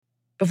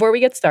Before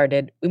we get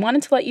started, we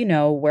wanted to let you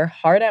know we're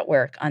hard at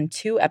work on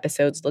 2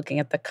 episodes looking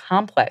at the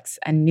complex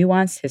and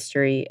nuanced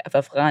history of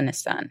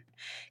Afghanistan,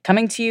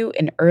 coming to you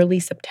in early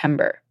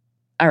September.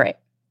 All right,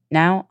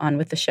 now on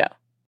with the show.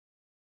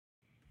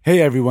 Hey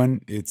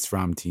everyone, it's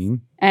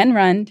Ramteen. And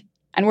Rund.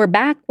 And we're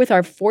back with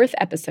our 4th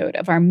episode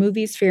of our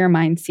Movies for Your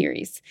Mind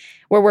series,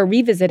 where we're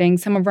revisiting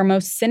some of our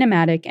most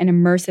cinematic and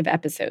immersive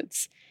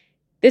episodes.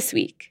 This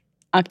week,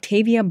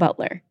 Octavia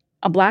Butler,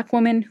 a Black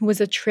woman who was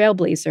a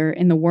trailblazer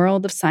in the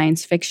world of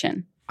science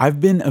fiction. I've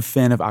been a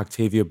fan of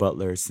Octavia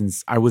Butler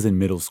since I was in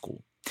middle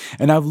school,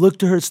 and I've looked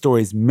to her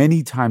stories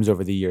many times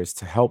over the years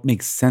to help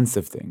make sense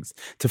of things,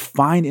 to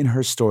find in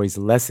her stories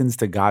lessons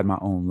to guide my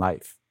own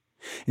life.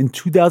 In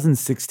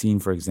 2016,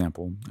 for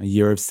example, a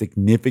year of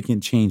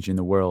significant change in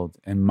the world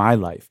and my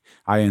life,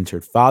 I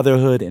entered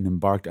fatherhood and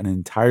embarked on an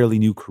entirely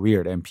new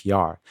career at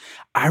NPR.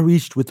 I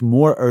reached with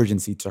more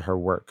urgency to her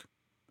work.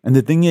 And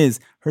the thing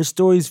is, her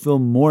stories feel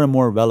more and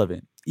more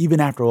relevant, even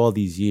after all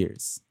these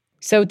years.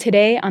 So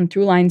today on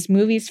Throughline's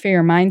Movies for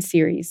Your Mind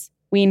series,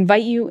 we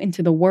invite you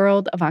into the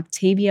world of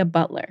Octavia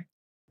Butler.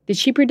 Did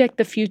she predict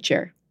the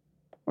future,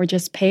 or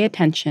just pay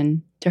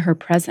attention to her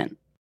present?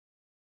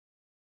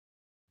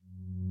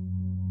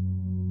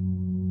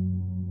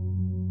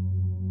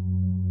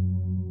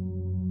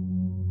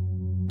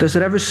 Does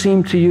it ever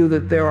seem to you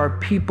that there are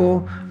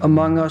people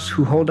among us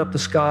who hold up the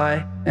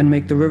sky and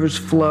make the rivers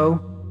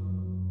flow?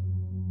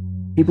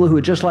 People who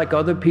are just like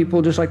other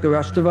people, just like the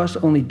rest of us,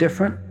 only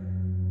different?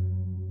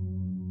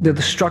 They're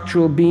the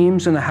structural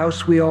beams in the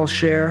house we all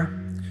share,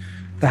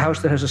 the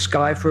house that has a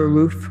sky for a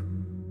roof.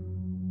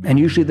 And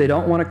usually they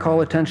don't want to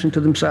call attention to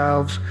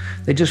themselves.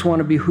 They just want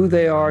to be who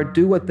they are,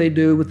 do what they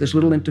do with as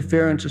little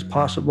interference as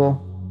possible.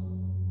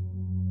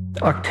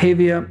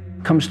 Octavia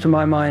comes to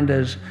my mind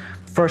as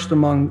first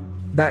among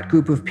that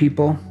group of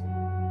people.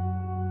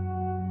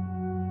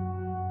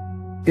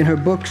 In her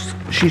books,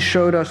 she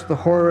showed us the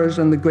horrors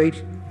and the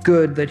great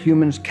good that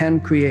humans can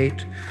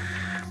create.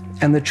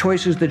 And the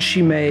choices that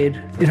she made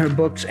in her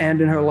books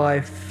and in her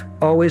life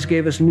always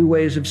gave us new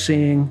ways of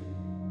seeing.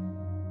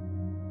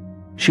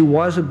 She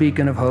was a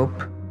beacon of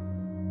hope.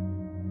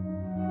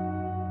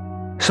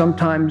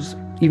 Sometimes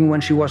even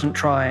when she wasn't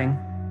trying.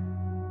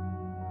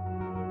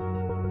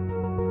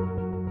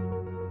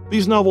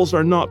 These novels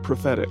are not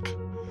prophetic.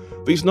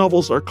 These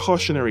novels are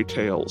cautionary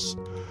tales.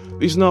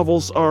 These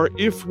novels are,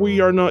 if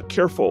we are not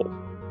careful,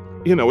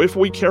 if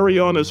we carry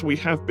on as we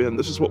have been,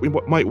 this is what we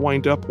might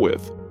wind up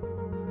with.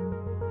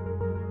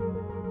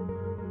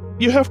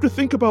 You have to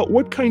think about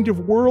what kind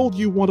of world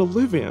you want to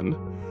live in.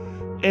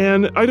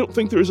 And I don't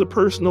think there is a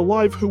person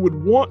alive who would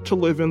want to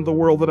live in the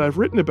world that I've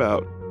written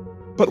about.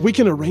 But we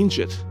can arrange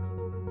it.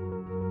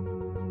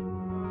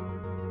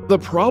 The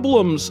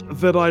problems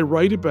that I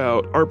write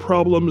about are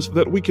problems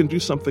that we can do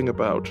something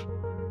about.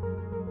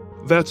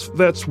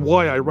 That's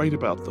why I write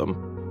about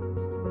them.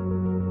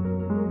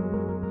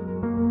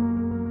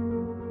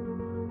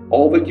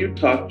 All that you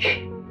touch,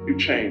 you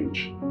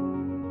change.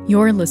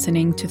 You're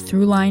listening to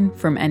Throughline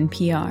from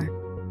NPR.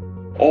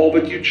 All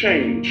that you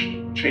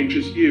change,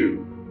 changes you.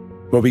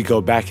 Where we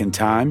go back in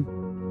time.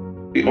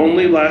 The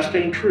only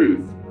lasting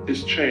truth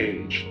is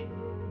change.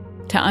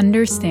 To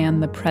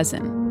understand the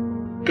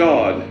present.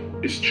 God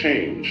is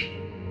change.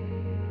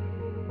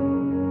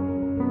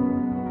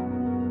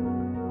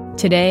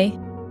 Today,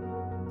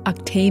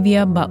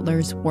 Octavia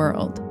Butler's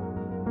world.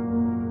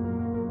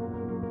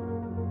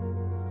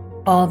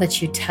 All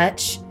that you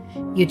touch,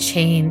 you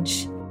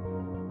change.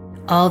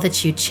 All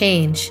that you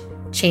change,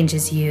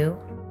 changes you.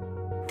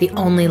 The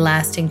only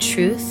lasting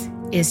truth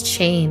is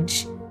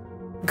change.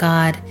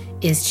 God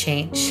is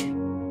change.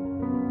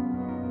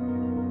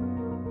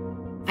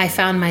 I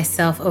found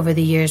myself over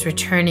the years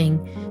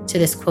returning to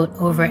this quote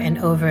over and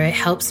over. It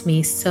helps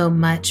me so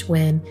much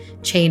when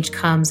change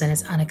comes and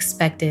is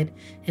unexpected,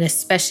 and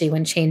especially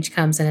when change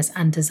comes and is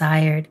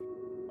undesired.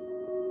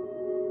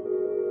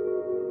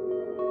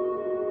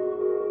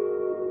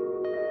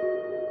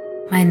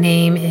 My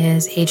name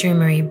is Adrienne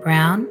Marie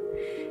Brown,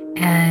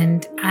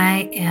 and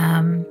I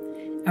am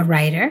a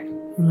writer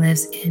who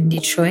lives in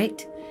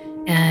Detroit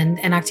and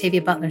an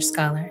Octavia Butler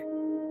scholar.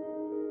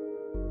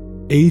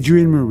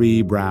 Adrienne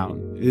Marie Brown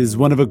is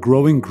one of a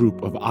growing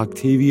group of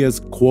Octavia's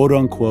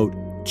quote-unquote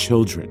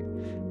children,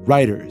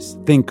 writers,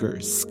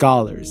 thinkers,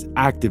 scholars,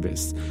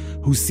 activists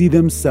who see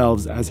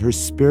themselves as her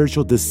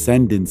spiritual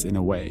descendants in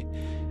a way,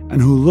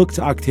 and who look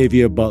to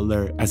Octavia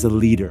Butler as a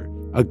leader,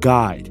 a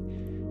guide.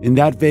 In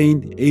that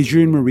vein,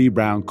 Adrienne Marie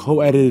Brown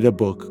co-edited a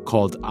book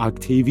called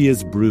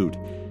Octavia's Brood,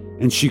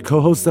 and she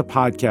co-hosts a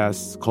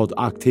podcast called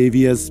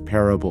Octavia's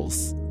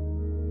Parables.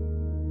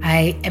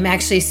 I am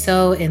actually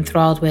so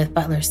enthralled with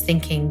Butler's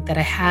thinking that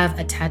I have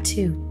a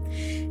tattoo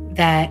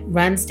that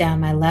runs down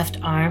my left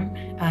arm,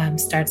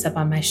 starts up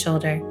on my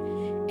shoulder,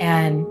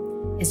 and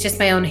it's just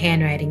my own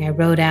handwriting. I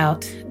wrote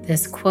out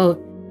this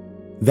quote.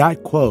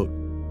 That quote,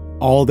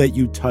 all that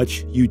you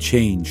touch, you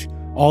change.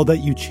 All that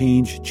you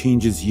change,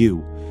 changes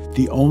you.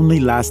 The only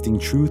lasting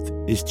truth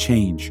is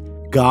change.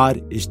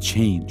 God is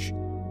change.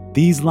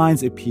 These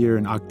lines appear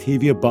in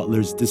Octavia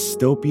Butler's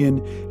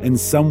dystopian and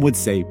some would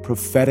say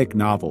prophetic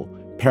novel,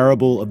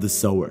 Parable of the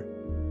Sower.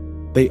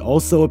 They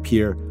also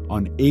appear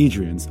on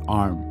Adrian's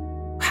arm.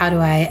 How do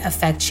I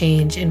affect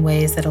change in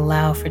ways that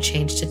allow for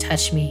change to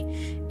touch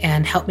me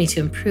and help me to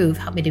improve,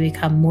 help me to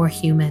become more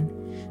human,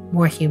 and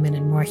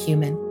more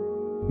human?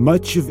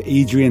 Much of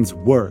Adrian's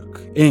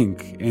work,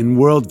 ink, and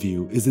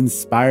worldview is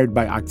inspired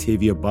by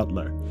Octavia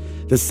Butler,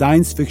 the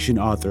science fiction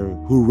author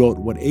who wrote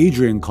what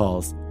Adrian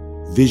calls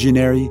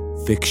visionary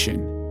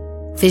fiction.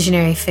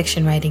 Visionary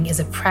fiction writing is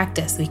a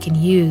practice we can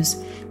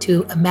use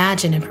to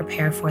imagine and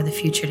prepare for the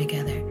future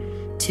together,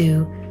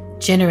 to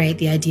generate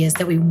the ideas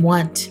that we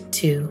want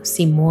to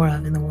see more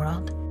of in the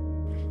world.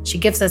 She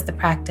gives us the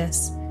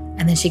practice,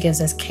 and then she gives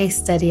us case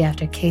study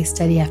after case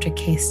study after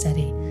case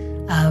study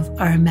of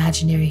our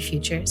imaginary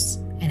futures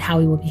and how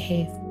we will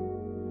behave.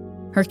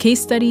 Her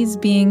case studies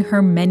being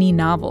her many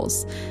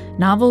novels.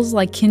 Novels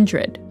like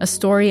Kindred, a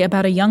story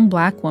about a young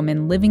Black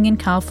woman living in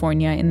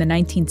California in the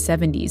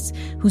 1970s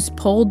who's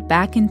pulled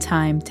back in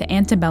time to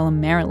antebellum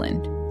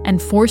Maryland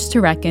and forced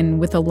to reckon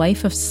with a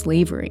life of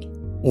slavery.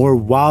 Or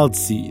Wild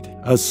Seed,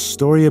 a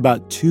story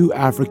about two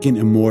African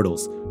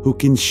immortals who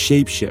can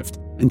shapeshift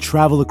and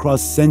travel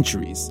across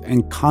centuries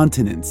and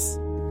continents.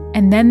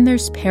 And then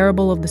there's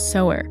Parable of the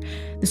Sower,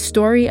 the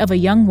story of a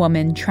young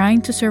woman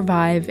trying to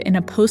survive in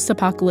a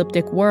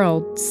post-apocalyptic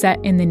world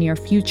set in the near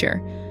future,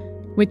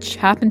 which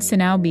happens to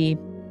now be,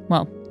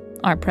 well,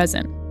 our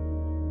present.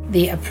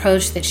 The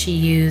approach that she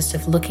used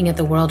of looking at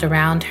the world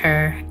around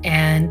her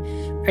and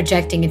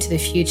projecting into the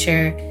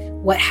future,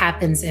 what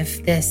happens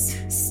if this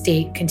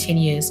state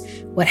continues?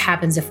 What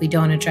happens if we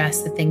don't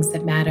address the things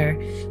that matter?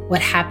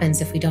 What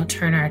happens if we don't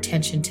turn our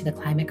attention to the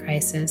climate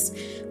crisis?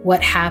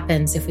 What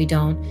happens if we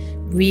don't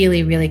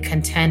really, really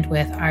contend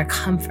with our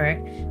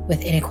comfort,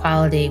 with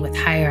inequality, with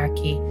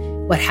hierarchy?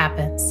 What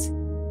happens?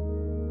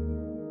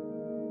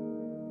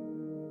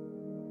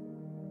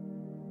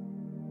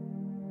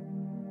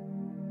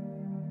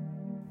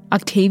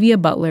 Octavia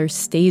Butler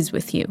stays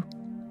with you.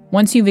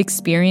 Once you've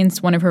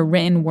experienced one of her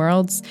written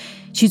worlds,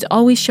 she's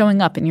always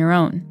showing up in your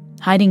own,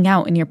 hiding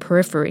out in your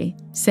periphery,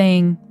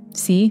 saying,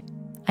 "See,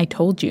 I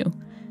told you."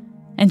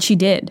 And she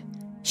did.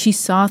 She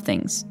saw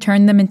things,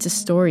 turned them into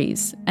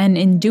stories, and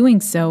in doing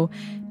so,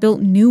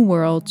 built new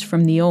worlds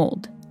from the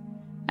old.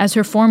 As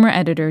her former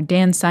editor,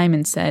 Dan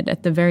Simon, said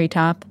at the very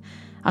top,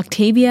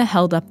 Octavia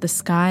held up the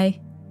sky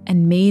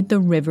and made the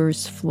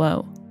rivers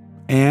flow.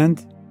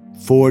 And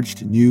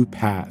forged new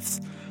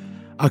paths.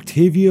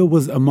 Octavia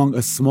was among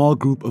a small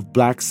group of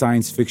Black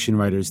science fiction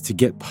writers to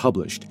get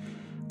published,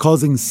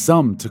 causing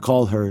some to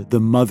call her the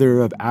mother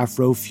of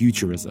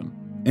Afrofuturism,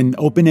 an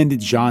open-ended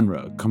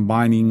genre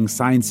combining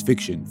science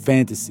fiction,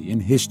 fantasy,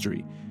 and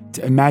history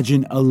to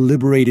imagine a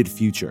liberated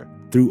future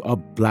through a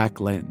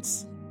Black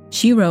lens.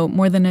 She wrote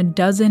more than a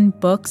dozen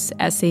books,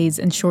 essays,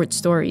 and short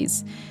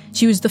stories.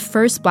 She was the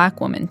first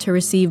Black woman to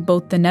receive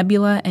both the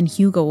Nebula and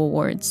Hugo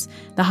Awards,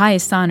 the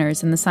highest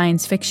honors in the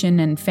science fiction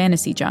and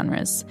fantasy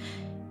genres.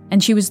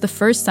 And she was the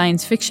first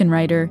science fiction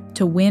writer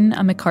to win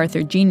a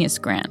MacArthur Genius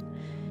Grant.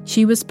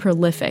 She was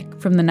prolific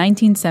from the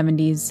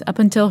 1970s up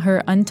until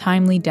her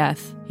untimely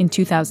death in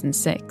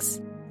 2006.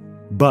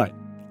 But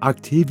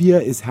Octavia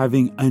is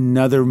having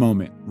another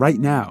moment right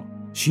now.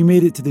 She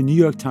made it to the New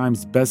York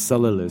Times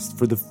bestseller list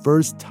for the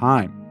first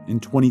time in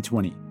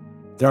 2020.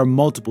 There are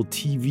multiple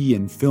TV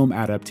and film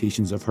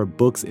adaptations of her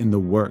books in the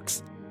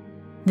works.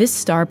 This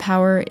star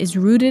power is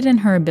rooted in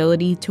her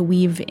ability to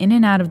weave in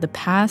and out of the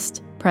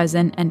past,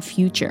 present, and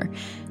future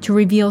to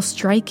reveal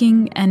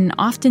striking and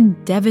often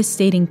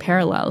devastating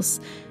parallels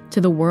to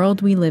the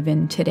world we live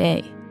in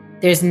today.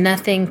 There's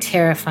nothing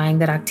terrifying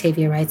that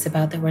Octavia writes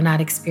about that we're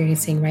not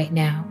experiencing right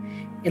now,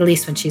 at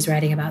least when she's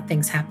writing about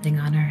things happening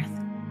on Earth.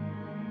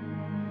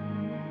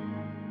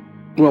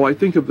 Well, I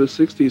think of the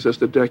 60s as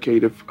the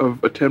decade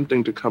of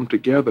attempting to come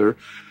together.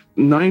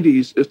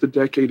 90s is the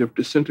decade of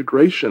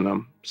disintegration,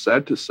 I'm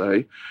sad to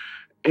say.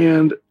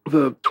 And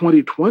the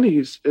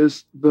 2020s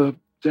is the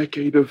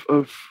decade of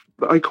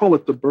I call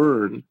it the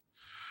burn.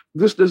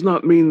 This does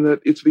not mean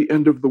that it's the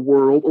end of the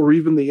world or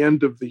even the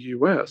end of the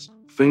U.S.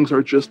 Things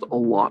are just a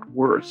lot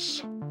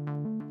worse.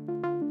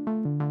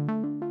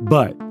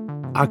 But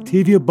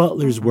Octavia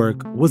Butler's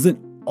work wasn't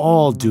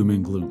all doom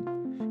and gloom.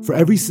 For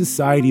every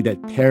society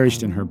that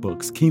perished in her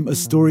books came a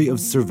story of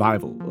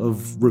survival,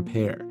 of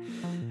repair.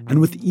 And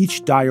with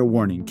each dire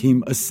warning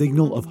came a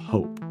signal of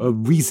hope, a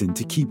reason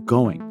to keep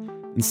going,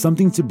 and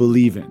something to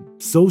believe in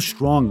so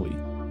strongly,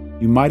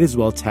 you might as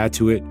well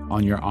tattoo it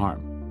on your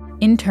arm.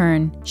 In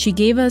turn, she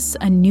gave us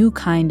a new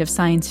kind of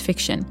science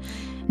fiction,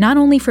 not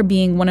only for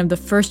being one of the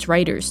first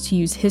writers to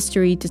use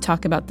history to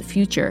talk about the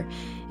future,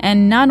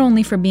 and not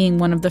only for being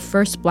one of the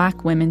first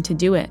Black women to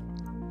do it,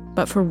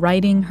 but for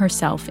writing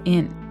herself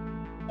in.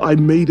 I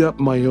made up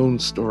my own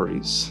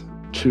stories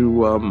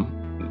to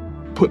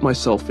put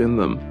myself in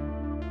them.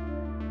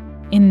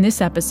 In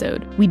this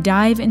episode, we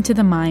dive into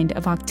the mind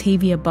of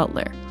Octavia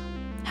Butler,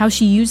 how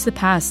she used the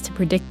past to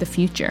predict the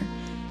future,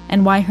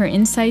 and why her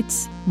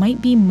insights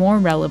might be more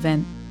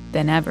relevant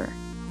than ever.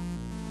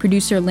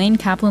 Producer Lane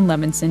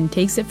Kaplan-Levinson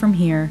takes it from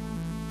here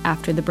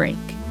after the break.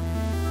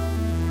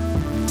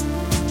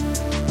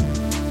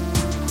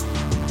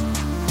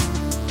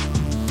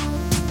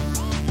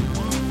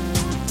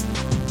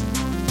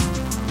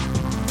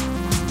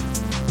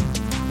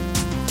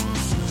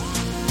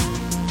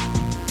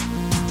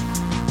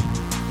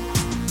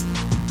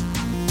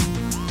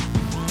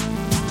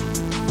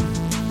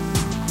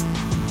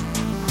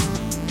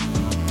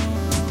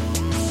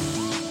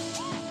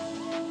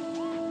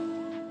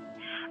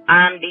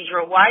 I'm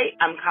Deidre White.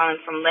 I'm calling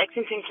from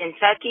Lexington,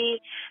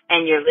 Kentucky,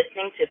 and you're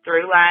listening to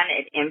Throughline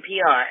at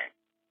NPR.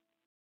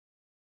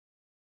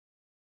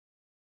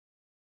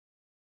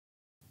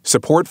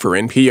 Support for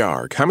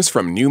NPR comes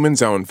from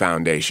Newman's Own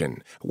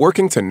Foundation,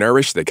 working to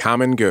nourish the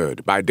common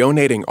good by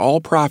donating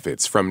all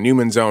profits from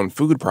Newman's Own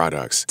food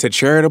products to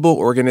charitable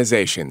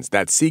organizations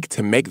that seek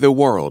to make the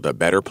world a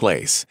better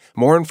place.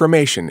 More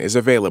information is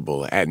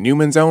available at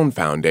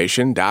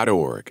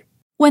newmansownfoundation.org.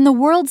 When the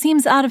world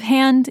seems out of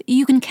hand,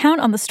 you can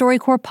count on the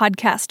StoryCorps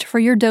podcast for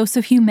your dose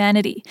of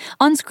humanity.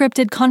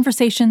 Unscripted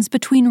conversations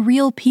between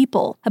real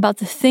people about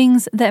the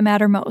things that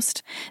matter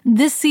most.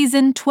 This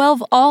season,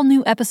 12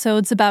 all-new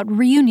episodes about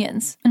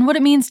reunions and what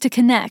it means to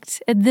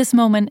connect at this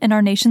moment in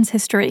our nation's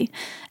history.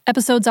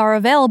 Episodes are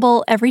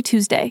available every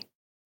Tuesday.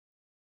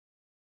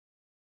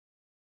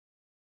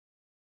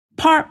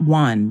 Part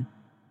 1.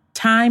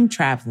 Time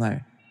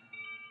Traveler.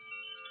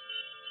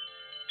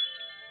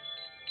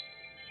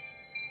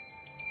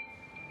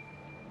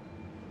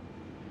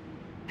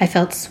 I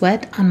felt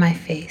sweat on my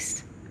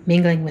face,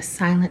 mingling with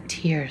silent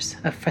tears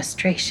of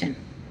frustration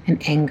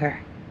and anger.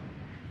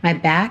 My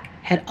back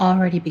had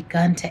already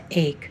begun to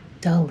ache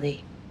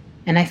dully,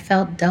 and I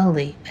felt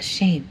dully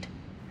ashamed.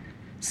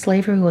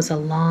 Slavery was a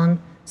long,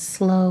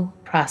 slow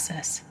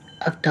process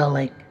of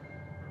dulling.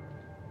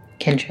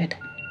 Kindred.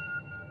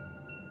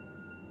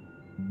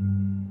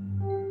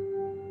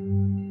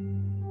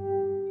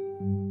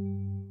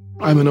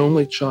 I'm an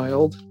only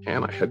child,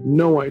 and I had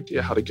no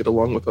idea how to get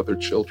along with other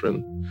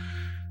children.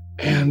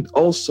 And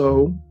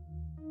also,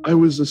 I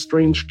was a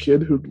strange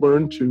kid who'd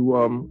learned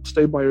to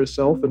stay by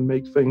herself and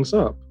make things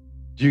up.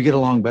 Do you get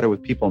along better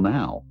with people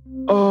now?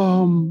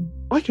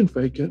 I can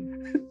fake it.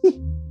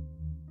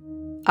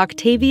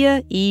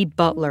 Octavia E.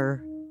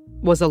 Butler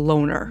was a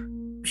loner.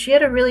 She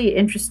had a really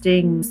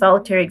interesting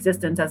solitary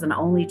existence as an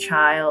only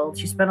child.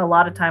 She spent a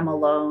lot of time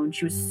alone.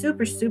 She was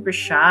super, super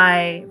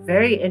shy,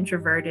 very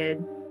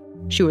introverted.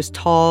 She was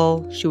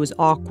tall, she was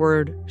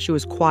awkward, she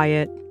was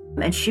quiet.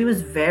 And she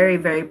was very,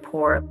 very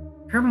poor.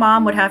 Her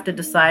mom would have to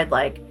decide,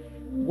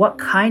 what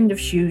kind of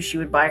shoes she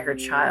would buy her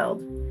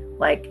child.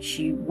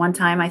 She, one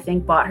time, I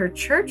think, bought her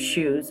church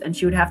shoes, and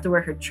she would have to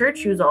wear her church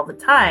shoes all the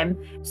time.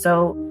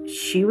 So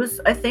she was,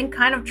 I think,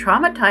 kind of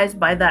traumatized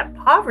by that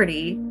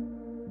poverty.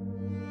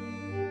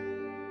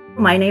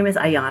 My name is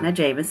Ayanna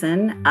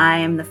Jameson. I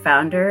am the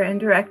founder and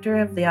director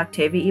of the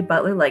Octavia E.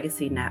 Butler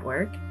Legacy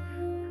Network.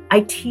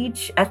 I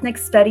teach ethnic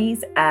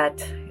studies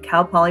at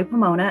Cal Poly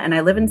Pomona, and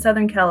I live in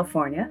Southern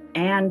California.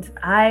 And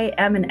I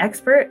am an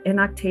expert in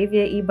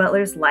Octavia E.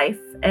 Butler's life,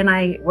 and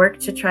I work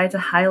to try to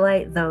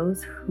highlight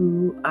those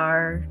who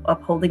are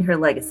upholding her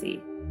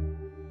legacy.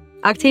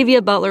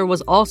 Octavia Butler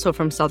was also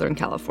from Southern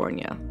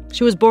California.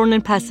 She was born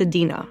in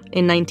Pasadena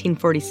in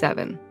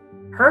 1947.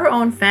 Her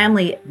own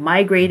family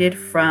migrated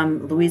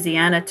from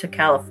Louisiana to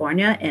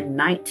California in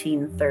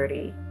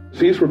 1930.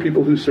 These were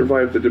people who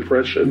survived the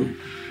Depression,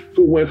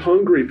 who went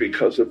hungry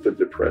because of the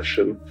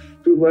Depression,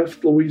 who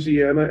left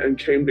Louisiana and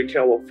came to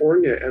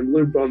California and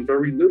lived on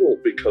very little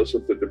because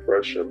of the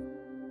Depression.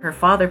 Her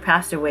father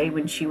passed away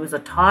when she was a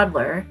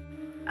toddler.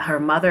 Her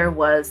mother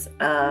was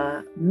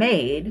a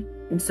maid,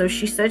 and so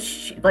she said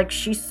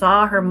she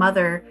saw her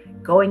mother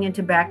going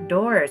into back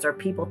doors or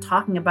people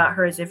talking about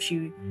her as if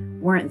she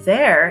weren't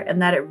there,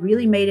 and that it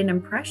really made an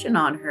impression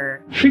on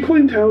her. She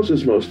cleaned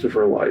houses most of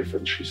her life,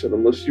 and she said,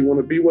 unless you want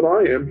to be what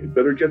I am, you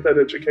better get that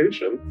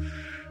education.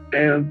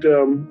 And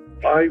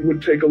I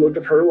would take a look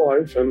at her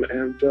life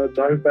and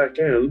dive back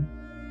in.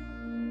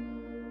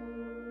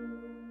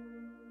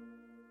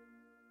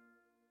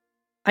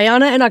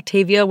 Ayanna and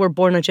Octavia were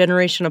born a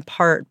generation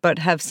apart, but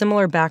have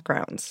similar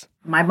backgrounds.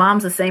 My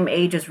mom's the same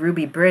age as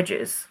Ruby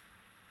Bridges.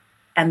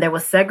 And there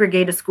was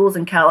segregated schools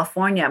in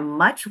California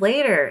much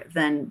later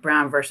than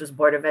Brown versus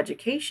Board of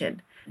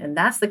Education. And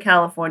that's the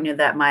California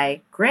that my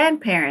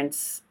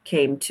grandparents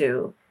came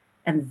to.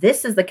 And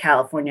this is the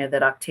California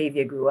that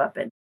Octavia grew up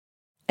in.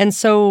 And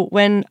so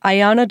when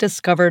Ayanna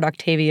discovered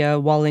Octavia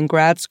while in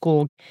grad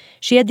school,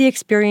 she had the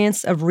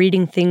experience of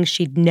reading things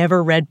she'd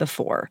never read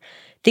before,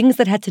 things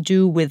that had to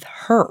do with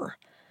her.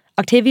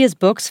 Octavia's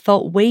books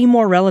felt way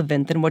more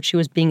relevant than what she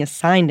was being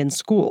assigned in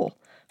school.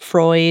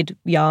 Freud,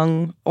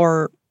 Jung,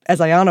 or,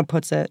 as Ayanna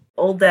puts it,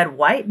 old dead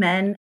white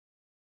men.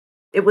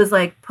 It was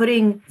like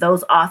putting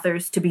those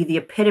authors to be the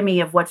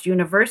epitome of what's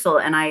universal,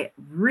 and I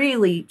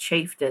really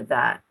chafed at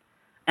that.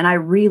 And I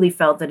really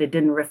felt that it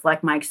didn't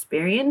reflect my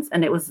experience,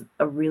 and it was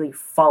a really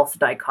false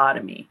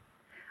dichotomy.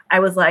 I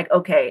was like,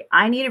 okay,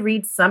 I need to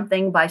read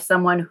something by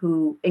someone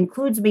who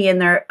includes me in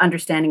their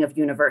understanding of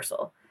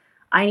universal.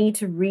 I need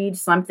to read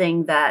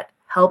something that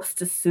helps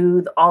to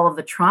soothe all of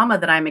the trauma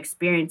that I'm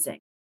experiencing.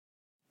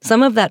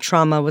 Some of that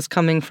trauma was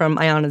coming from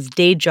Ayana's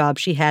day job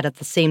she had at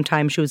the same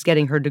time she was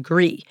getting her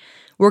degree,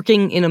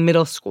 working in a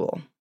middle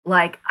school.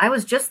 Like, I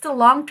was just a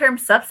long-term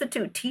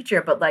substitute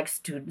teacher, but like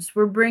students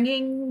were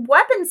bringing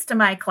weapons to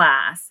my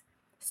class.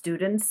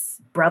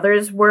 Students'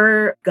 brothers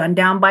were gunned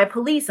down by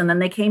police, and then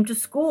they came to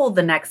school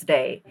the next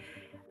day.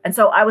 And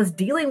so I was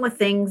dealing with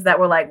things that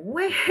were like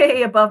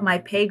way above my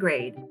pay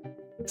grade.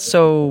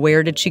 So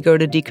where did she go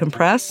to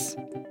decompress?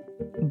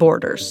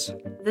 Borders.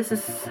 This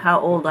is how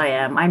old I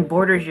am. I'm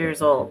Borders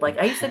years old. Like,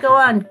 I used to go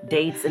on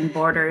dates in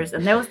Borders,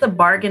 and there was the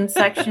bargain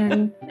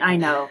section. I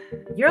know.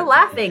 You're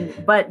laughing,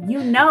 but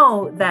you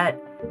know that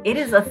it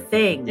is a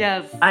thing.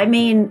 Yes. I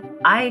mean,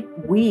 I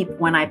weep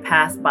when I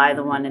pass by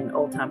the one in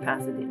Old Town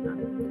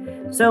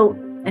Pasadena. So,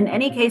 in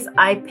any case,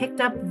 I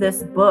picked up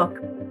this book,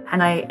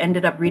 and I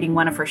ended up reading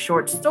one of her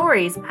short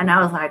stories, and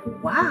I was like,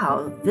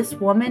 wow, this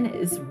woman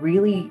is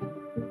really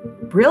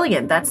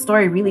brilliant. That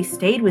story really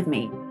stayed with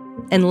me.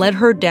 And led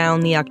her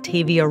down the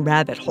Octavia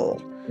rabbit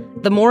hole.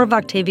 The more of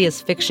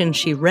Octavia's fiction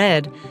she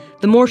read,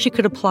 the more she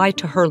could apply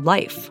to her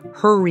life,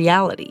 her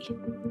reality.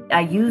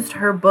 I used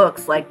her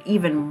books like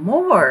even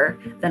more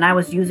than I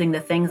was using the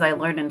things I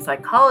learned in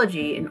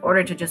psychology in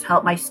order to just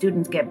help my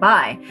students get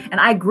by. And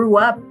I grew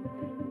up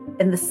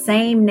in the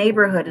same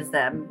neighborhood as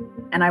them,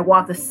 and I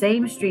walked the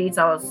same streets.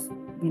 I was,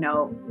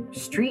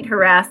 street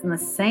harassed in the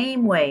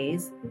same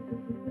ways.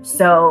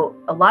 So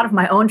a lot of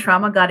my own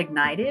trauma got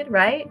ignited,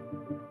 right?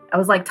 I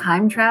was like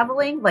time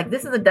traveling. Like,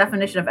 this is the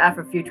definition of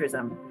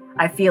Afrofuturism.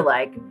 I feel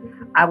like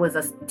I was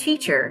a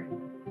teacher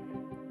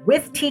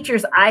with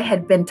teachers I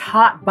had been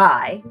taught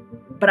by,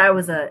 but I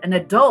was an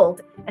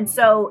adult. And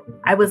so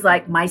I was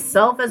like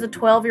myself as a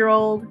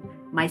 12-year-old,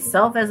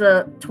 myself as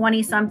a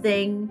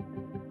 20-something,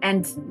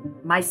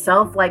 and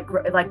myself like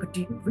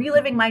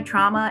reliving my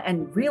trauma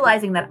and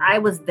realizing that I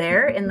was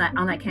there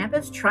on that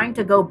campus trying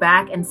to go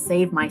back and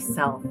save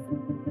myself.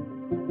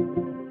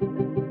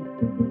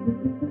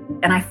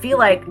 And I feel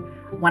like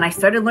when I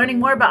started learning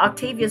more about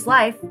Octavia's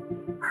life,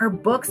 her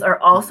books are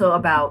also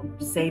about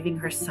saving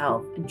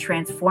herself and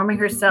transforming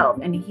herself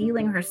and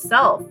healing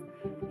herself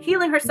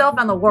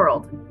and the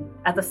world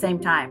at the same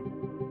time.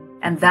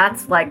 And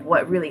that's like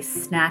what really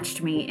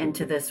snatched me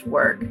into this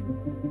work.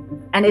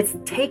 And it's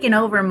taken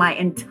over my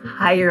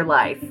entire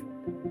life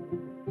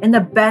in the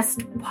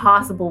best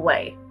possible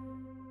way.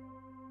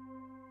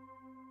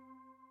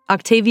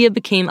 Octavia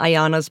became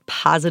Ayana's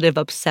positive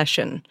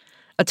obsession,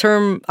 a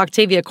term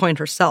Octavia coined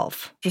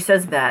herself. She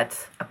says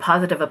that a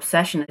positive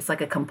obsession is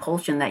like a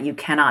compulsion that you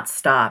cannot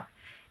stop.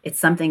 It's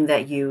something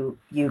that you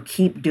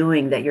keep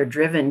doing, that you're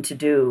driven to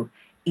do,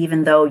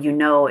 even though you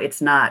know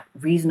it's not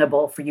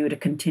reasonable for you to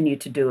continue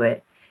to do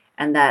it,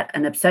 and that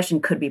an obsession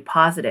could be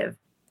positive.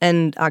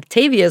 And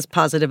Octavia's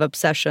positive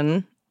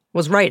obsession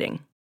was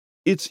writing.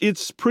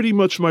 It's pretty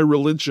much my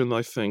religion,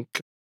 I think.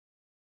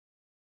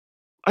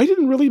 I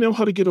didn't really know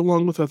how to get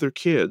along with other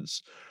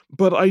kids,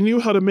 but I knew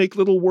how to make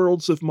little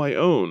worlds of my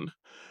own.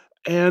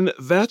 And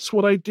that's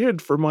what I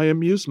did for my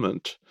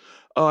amusement.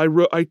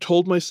 I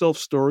told myself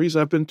stories.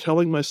 I've been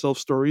telling myself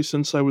stories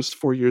since I was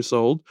 4 years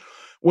old.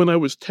 When I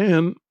was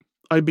 10,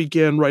 I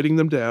began writing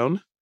them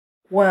down.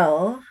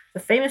 Well, the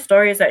famous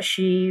story is that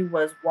she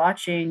was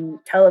watching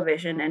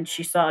television and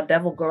she saw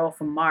Devil Girl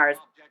from Mars.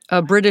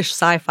 A British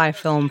sci-fi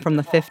film from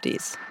the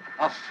 50s.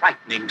 A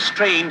frightening,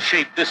 strange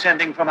shape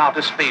descending from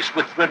outer space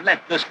with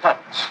relentless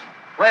purpose.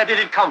 Where did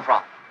it come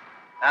from?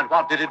 And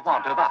what did it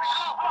want of us?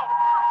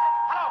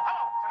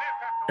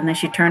 And then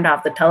she turned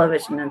off the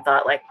television and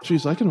thought, like,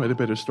 geez, I can write a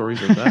better story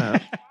than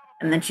that.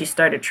 And then she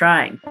started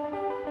trying.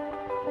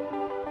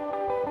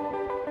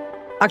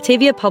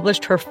 Octavia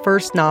published her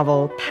first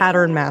novel,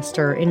 Pattern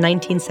Master, in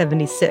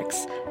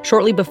 1976,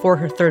 shortly before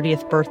her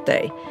 30th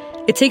birthday.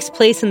 It takes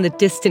place in the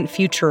distant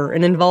future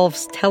and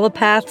involves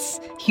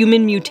telepaths,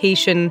 human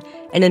mutation,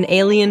 and an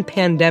alien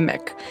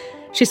pandemic.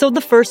 She sold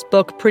the first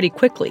book pretty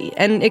quickly,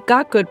 and it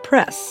got good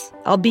press,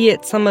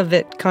 albeit some of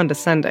it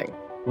condescending.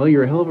 Well,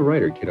 you're a hell of a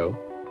writer, kiddo.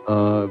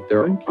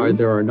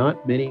 There are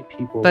not many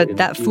people... But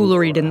that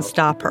foolery didn't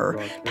stop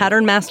her.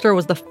 Pattern Master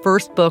was the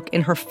first book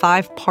in her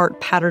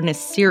 5-part Patternist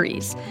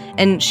series,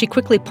 and she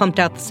quickly pumped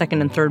out the second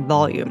and third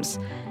volumes.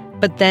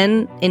 But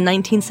then, in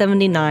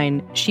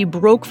 1979, she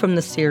broke from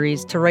the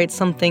series to write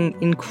something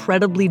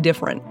incredibly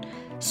different.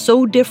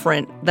 So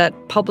different that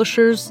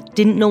publishers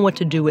didn't know what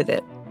to do with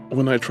it.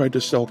 When I tried to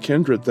sell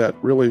Kindred, that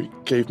really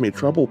gave me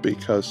trouble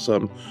because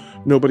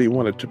nobody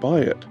wanted to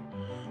buy it.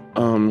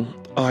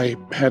 I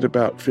had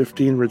about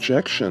 15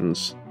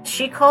 rejections.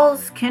 She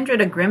calls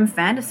Kindred a grim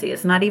fantasy.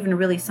 It's not even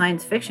really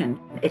science fiction.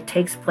 It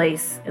takes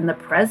place in the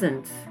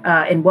present,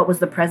 in what was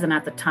the present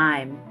at the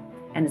time.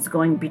 And it's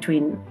going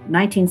between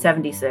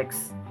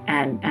 1976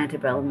 and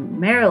antebellum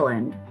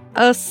Maryland.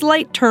 A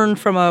slight turn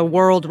from a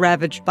world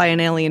ravaged by an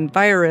alien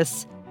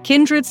virus,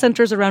 Kindred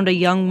centers around a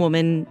young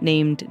woman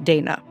named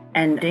Dana.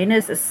 And Dana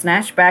is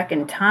snatched back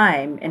in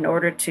time in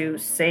order to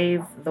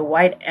save the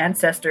white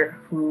ancestor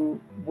who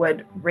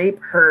would rape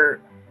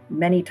her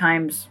many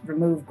times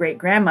removed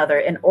great-grandmother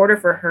in order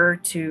for her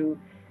to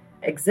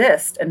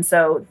exist. And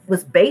so it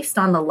was based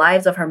on the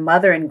lives of her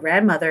mother and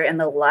grandmother and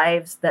the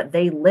lives that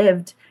they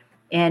lived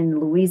in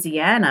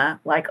Louisiana,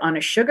 like on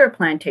a sugar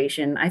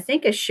plantation, I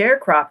think as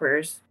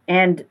sharecroppers.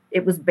 And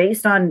it was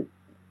based on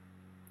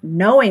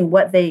knowing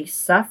what they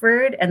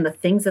suffered and the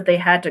things that they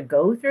had to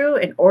go through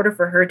in order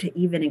for her to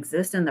even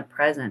exist in the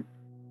present.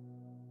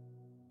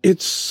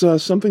 It's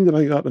something that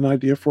I got an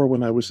idea for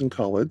when I was in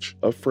college.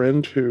 A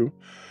friend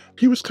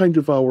he was kind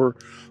of our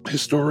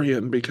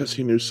historian because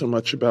he knew so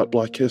much about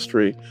Black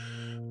history,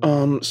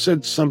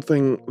 said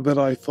something that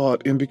I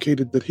thought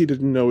indicated that he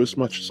didn't know as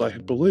much as I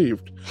had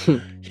believed.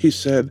 He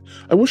said,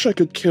 I wish I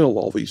could kill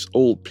all these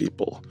old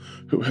people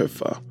who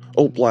have,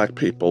 old Black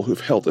people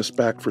who've held us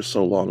back for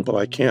so long, but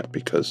I can't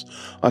because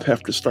I'd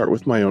have to start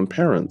with my own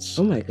parents.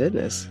 Oh my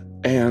goodness.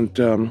 And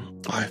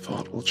I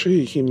thought, well,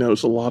 gee, he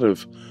knows a lot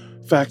of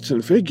facts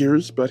and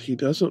figures, but he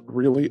doesn't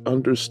really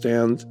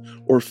understand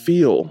or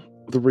feel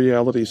the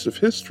realities of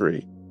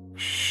history.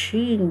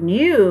 She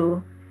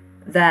knew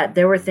that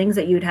there were things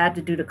that you'd had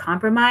to do to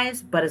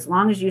compromise, but as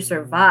long as you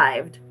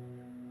survived,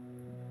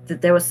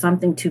 that there was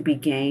something to be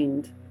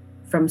gained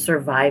from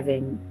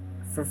surviving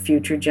for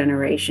future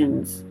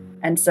generations.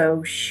 And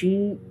so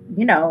she,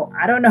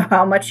 I don't know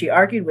how much she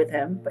argued with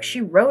him, but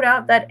she wrote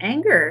out that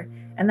anger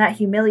and that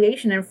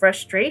humiliation and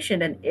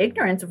frustration and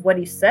ignorance of what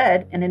he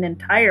said in an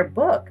entire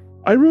book.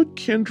 I wrote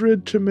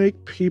Kindred to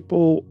make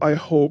people, I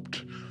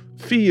hoped,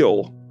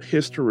 feel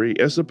history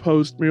as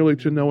opposed merely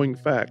to knowing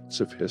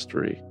facts of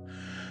history.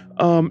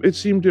 It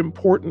seemed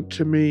important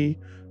to me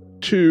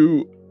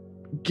to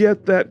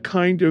get that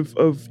kind of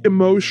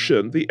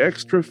emotion, the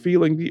extra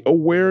feeling, the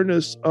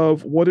awareness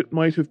of what it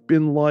might have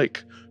been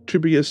like to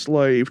be a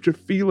slave, to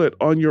feel it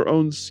on your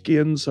own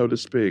skin, so to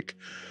speak.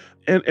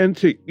 And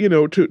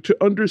to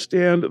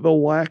understand the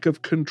lack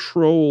of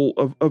control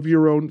of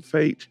your own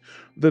fate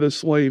that a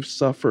slave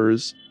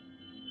suffers.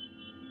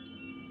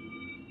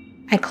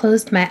 I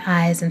closed my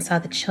eyes and saw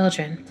the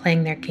children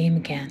playing their game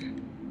again.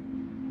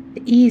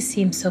 The ease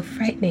seemed so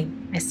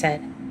frightening, I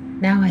said.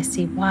 Now I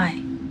see why.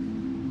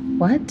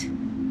 What?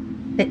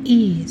 The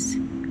ease.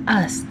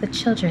 Us, the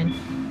children.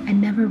 I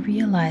never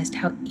realized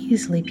how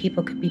easily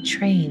people could be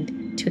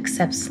trained to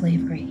accept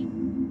slavery.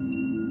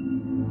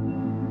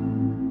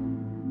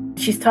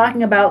 She's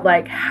talking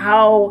about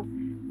how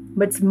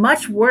it's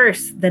much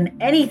worse than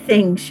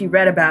anything she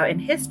read about in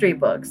history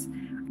books.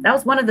 That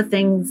was one of the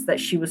things that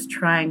she was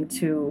trying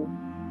to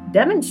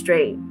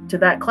demonstrate to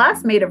that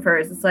classmate of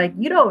hers. It's like,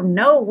 you don't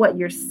know what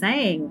you're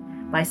saying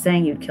by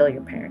saying you'd kill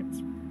your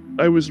parents.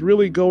 I was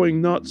really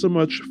going not so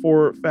much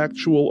for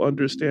factual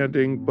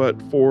understanding, but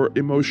for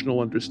emotional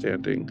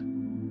understanding.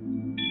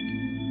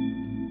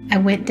 I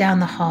went down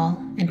the hall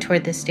and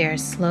toward the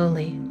stairs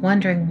slowly,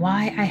 wondering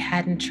why I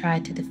hadn't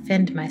tried to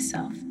defend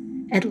myself.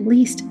 At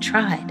least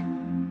tried.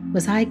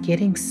 Was I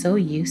getting so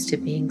used to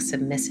being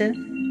submissive?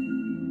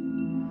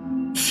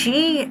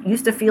 She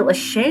used to feel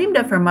ashamed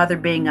of her mother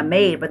being a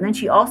maid, but then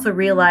she also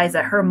realized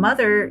that her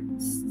mother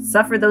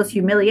suffered those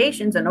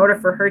humiliations in order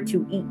for her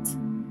to eat.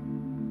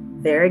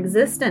 Their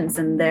existence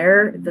and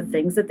the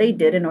things that they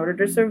did in order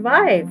to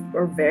survive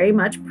were very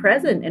much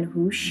present in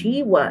who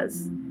she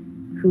was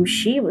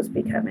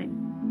becoming.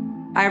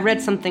 I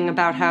read something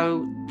about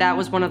how that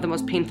was one of the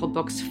most painful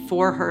books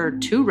for her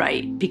to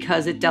write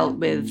because it dealt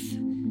with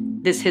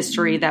this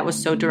history that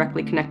was so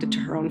directly connected to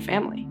her own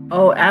family.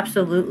 Oh,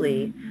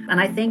 absolutely. And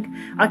I think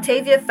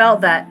Octavia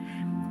felt that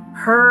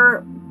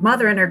her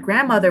mother and her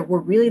grandmother were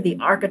really the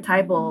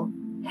archetypal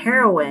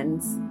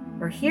heroines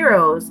or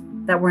heroes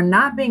that were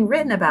not being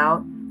written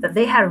about, that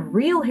they had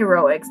real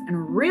heroics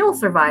and real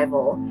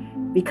survival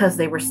because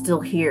they were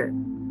still here.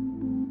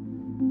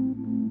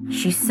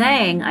 She's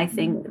saying, I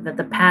think, that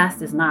the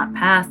past is not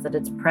past, that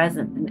it's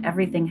present, and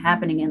everything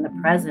happening in the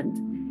present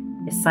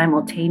is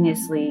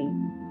simultaneously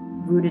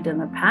rooted in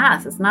the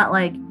past. It's not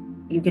like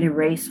you can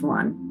erase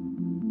one.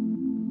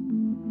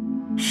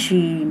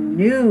 She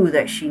knew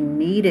that she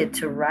needed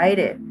to write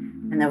it,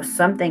 and there was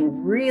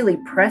something really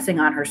pressing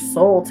on her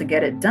soul to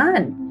get it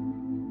done.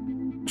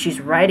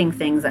 She's writing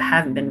things that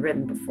haven't been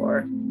written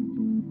before.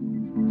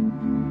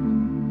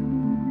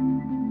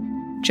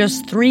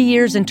 Just 3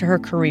 years into her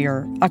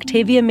career,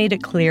 Octavia made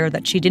it clear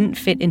that she didn't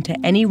fit into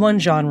any one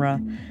genre,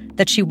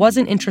 that she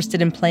wasn't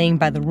interested in playing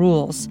by the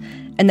rules,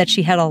 and that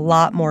she had a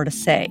lot more to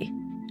say.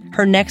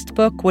 Her next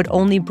book would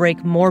only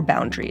break more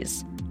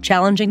boundaries,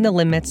 challenging the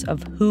limits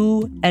of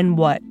who and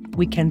what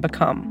we can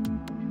become.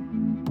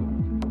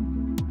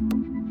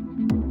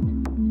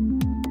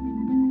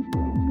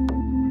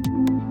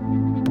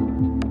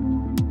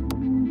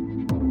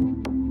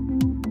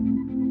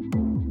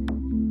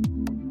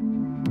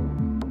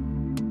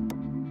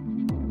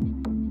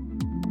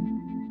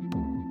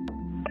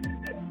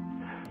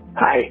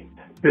 Hi,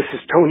 this is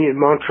Tony in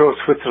Montreux,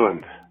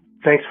 Switzerland.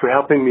 Thanks for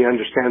helping me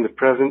understand the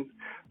present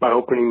by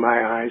opening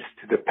my eyes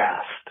to the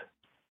past.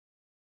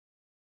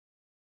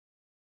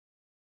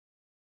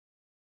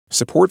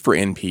 Support for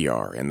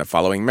NPR and the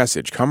following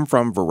message come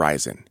from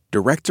Verizon.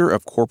 Director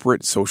of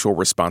Corporate Social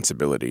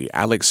Responsibility,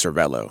 Alex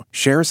Cervello,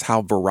 shares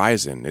how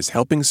Verizon is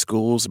helping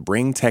schools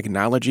bring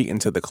technology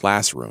into the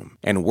classroom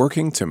and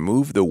working to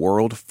move the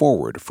world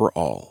forward for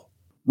all.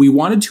 We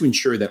wanted to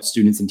ensure that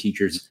students and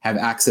teachers have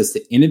access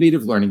to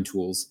innovative learning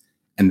tools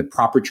and the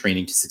proper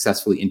training to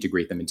successfully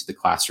integrate them into the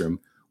classroom,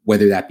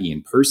 whether that be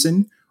in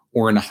person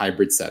or in a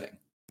hybrid setting.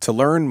 To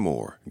learn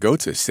more, go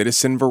to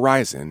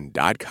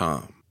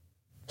citizenverizon.com.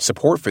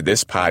 Support for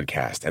this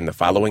podcast and the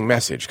following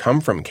message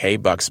come from Kay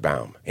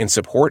Bucksbaum in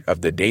support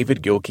of the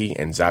David Gilkey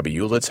and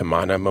Zabiula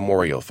Tamana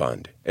Memorial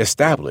Fund,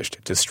 established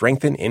to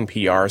strengthen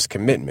NPR's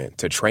commitment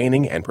to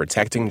training and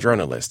protecting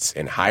journalists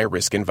in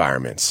high-risk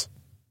environments.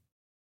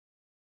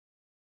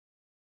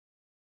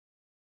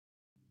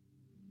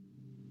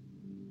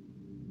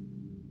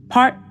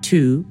 Part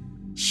 2,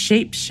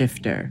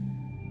 Shapeshifter.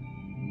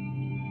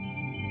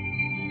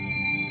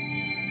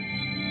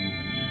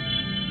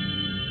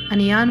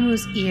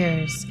 Anyanwu's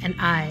ears and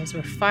eyes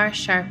were far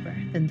sharper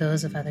than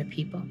those of other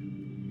people.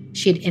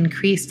 She had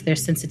increased their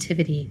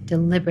sensitivity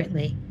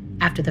deliberately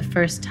after the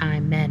first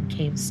time men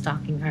came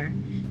stalking her,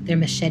 their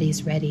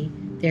machetes ready,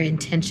 their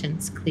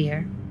intentions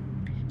clear.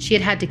 She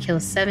had had to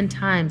kill 7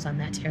 times on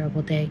that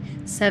terrible day,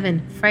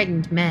 7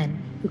 frightened men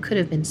who could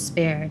have been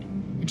spared,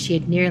 and she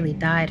had nearly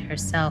died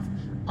herself,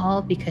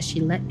 all because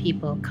she let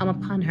people come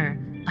upon her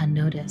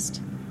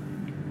unnoticed.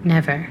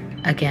 Never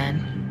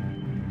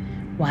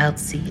again. Wild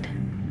Seed.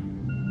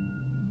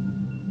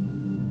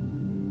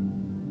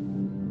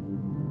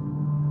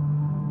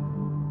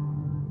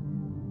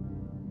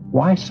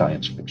 Why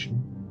science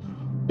fiction?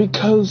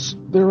 Because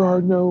there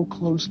are no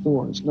closed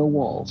doors, no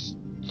walls.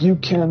 You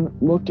can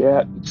look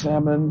at,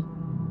 examine,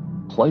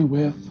 play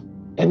with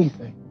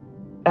anything.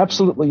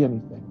 Absolutely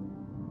anything.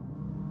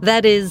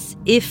 That is,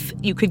 if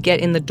you could get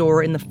in the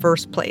door in the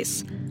first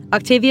place.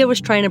 Octavia was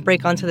trying to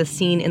break onto the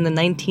scene in the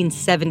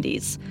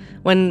 1970s,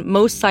 when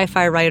most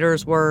sci-fi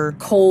writers were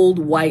cold,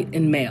 white,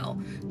 and male,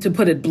 to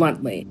put it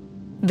bluntly.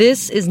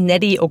 This is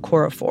Nnedi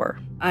Okorafor.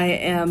 I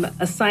am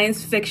a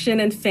science fiction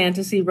and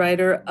fantasy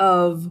writer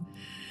of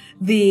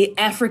the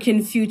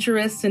African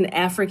futurist and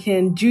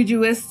African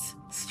jujuist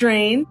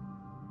strain.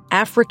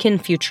 African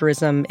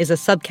futurism is a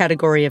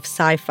subcategory of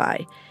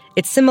sci-fi.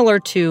 It's similar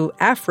to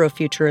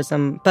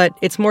Afrofuturism, but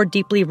it's more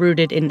deeply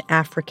rooted in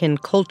African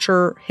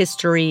culture,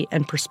 history,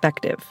 and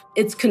perspective.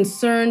 It's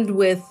concerned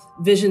with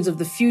visions of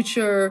the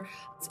future.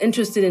 It's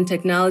interested in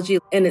technology,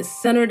 and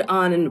it's centered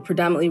on and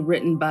predominantly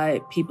written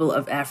by people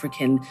of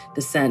African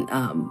descent,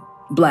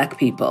 Black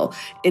people.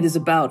 It is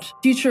about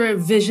future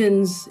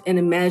visions and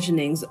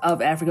imaginings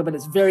of Africa, but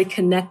it's very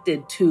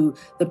connected to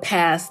the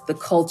past, the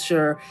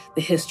culture,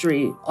 the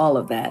history, all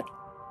of that.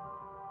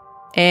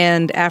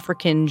 And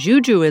African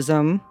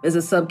Jujuism is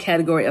a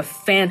subcategory of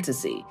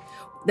fantasy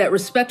that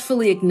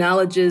respectfully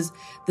acknowledges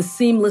the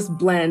seamless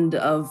blend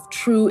of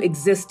true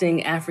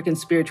existing African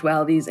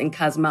spiritualities and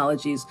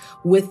cosmologies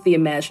with the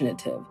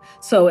imaginative.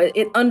 So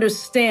it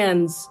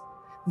understands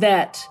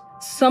that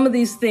some of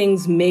these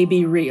things may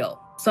be real.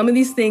 Some of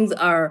these things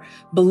are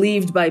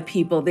believed by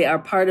people. They are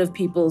part of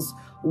people's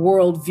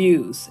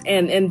worldviews.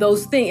 And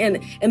those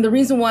things, and the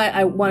reason why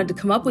I wanted to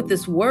come up with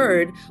this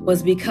word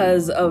was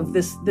because of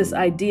this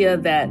idea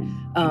that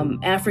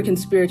African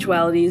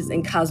spiritualities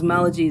and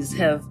cosmologies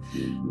have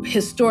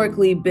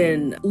historically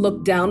been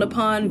looked down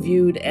upon,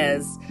 viewed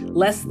as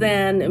less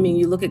than. I mean,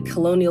 you look at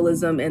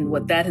colonialism and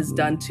what that has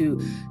done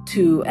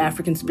to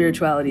African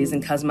spiritualities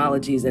and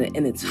cosmologies,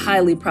 and it's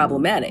highly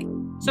problematic.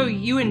 So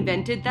you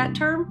invented that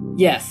term?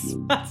 Yes.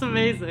 That's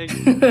amazing.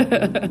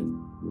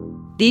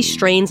 These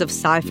strains of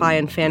sci-fi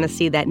and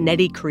fantasy that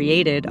Nnedi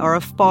created are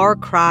a far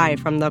cry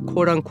from the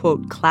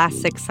quote-unquote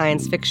classic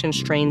science fiction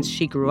strains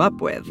she grew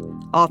up with.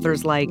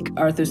 Authors like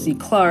Arthur C.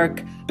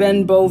 Clarke,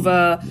 Ben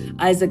Bova,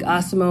 Isaac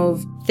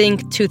Asimov.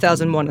 Think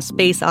 2001: A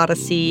Space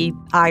Odyssey,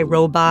 I,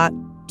 Robot,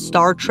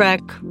 Star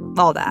Trek,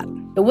 all that.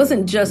 It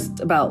wasn't just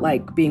about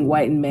being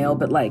white and male,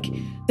 but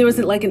there was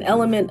an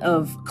element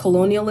of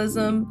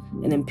colonialism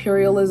and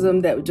imperialism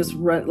that would just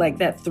run,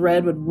 that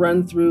thread would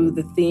run through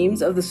the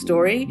themes of the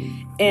story.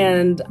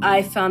 And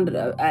I found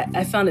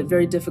it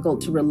very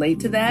difficult to relate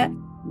to that.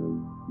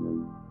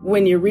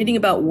 When you're reading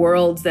about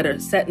worlds that are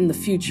set in the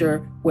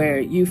future where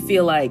you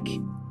feel like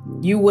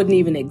you wouldn't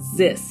even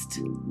exist,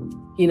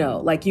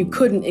 you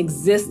couldn't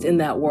exist in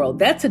that world,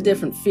 that's a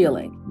different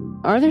feeling.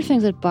 Are there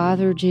things that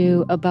bothered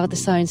you about the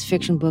science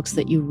fiction books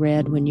that you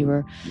read when you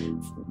were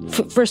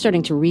first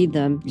starting to read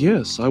them?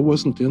 Yes, I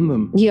wasn't in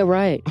them. Yeah,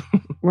 right.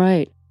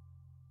 Right.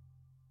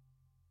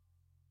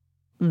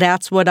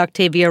 That's what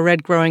Octavia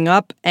read growing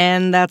up,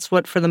 and that's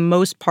what, for the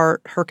most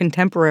part, her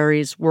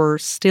contemporaries were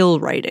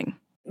still writing.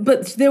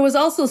 But there was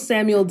also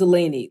Samuel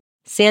Delany.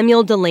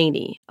 Samuel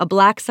Delany, a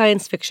Black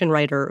science fiction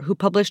writer who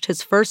published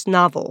his first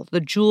novel, The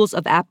Jewels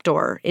of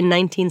Aptor, in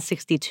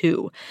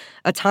 1962,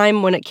 a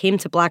time when it came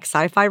to Black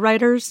sci-fi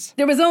writers.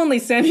 There was only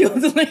Samuel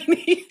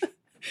Delany.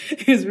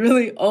 It was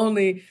really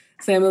only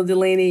Samuel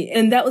Delany,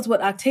 and that was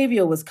what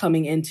Octavia was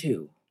coming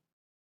into.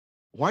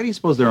 Why do you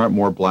suppose there aren't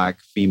more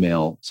Black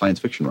female science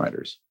fiction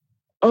writers?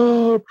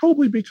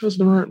 Probably because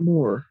there aren't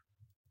more.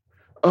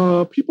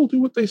 People do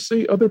what they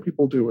see other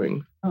people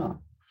doing. Oh.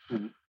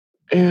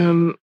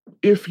 And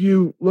if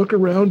you look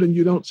around and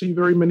you don't see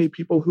very many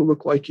people who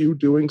look like you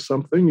doing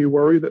something, you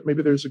worry that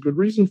maybe there's a good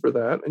reason for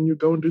that, and you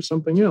go and do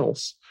something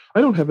else.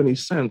 I don't have any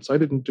sense. I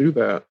didn't do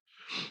that.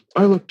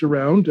 I looked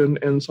around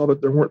and saw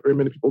that there weren't very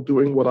many people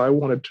doing what I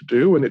wanted to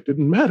do, and it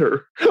didn't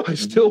matter. I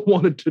still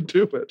wanted to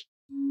do it.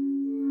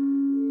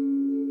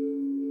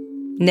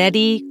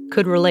 Nettie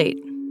could relate.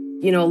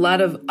 You know, a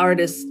lot of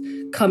artists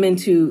come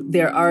into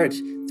their art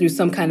through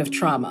some kind of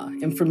trauma.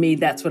 And for me,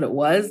 that's what it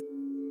was.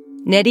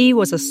 Nettie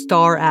was a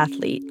star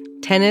athlete,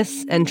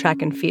 tennis and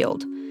track and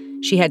field.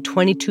 She had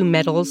 22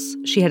 medals,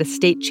 she had a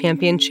state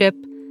championship,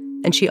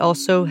 and she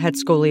also had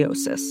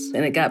scoliosis.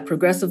 And it got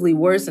progressively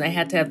worse, and I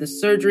had to have the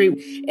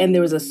surgery. And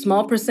there was a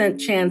small %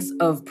 chance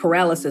of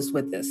paralysis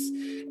with this.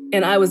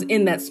 And I was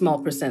in that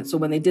small %. So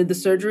when they did the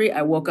surgery,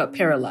 I woke up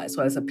paralyzed.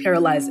 So I was a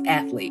paralyzed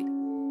athlete.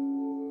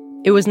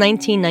 It was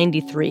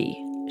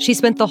 1993. She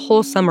spent the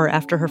whole summer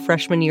after her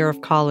freshman year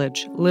of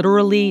college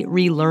literally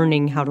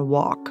relearning how to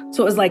walk.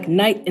 So it was like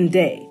night and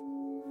day.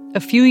 A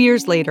few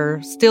years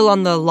later, still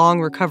on the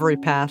long recovery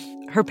path,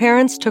 her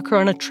parents took her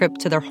on a trip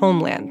to their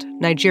homeland,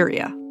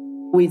 Nigeria.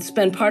 We'd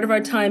spend part of our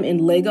time in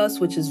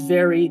Lagos, which is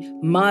very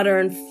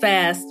modern,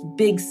 fast,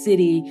 big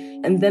city.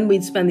 And then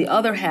we'd spend the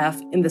other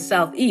half in the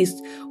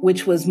southeast,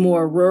 which was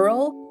more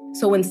rural.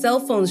 So when cell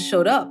phones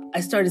showed up, I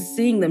started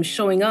seeing them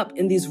showing up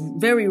in these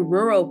very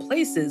rural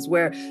places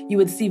where you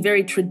would see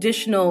very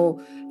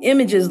traditional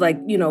images like,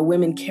 you know,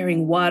 women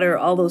carrying water,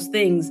 all those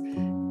things,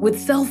 with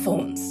cell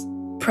phones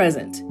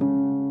present.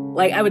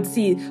 Like I would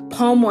see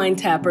palm wine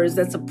tappers.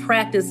 That's a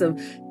practice of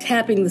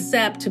tapping the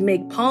sap to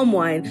make palm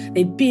wine.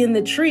 They'd be in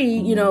the tree,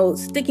 you know,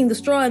 sticking the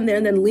straw in there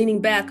and then leaning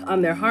back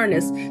on their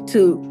harness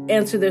to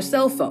answer their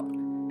cell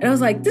phone. And I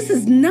was like, this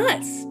is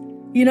nuts.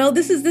 You know,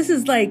 this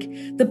is like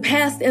the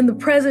past and the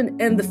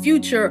present and the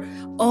future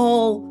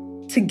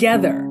all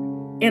together.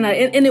 And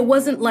it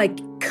wasn't like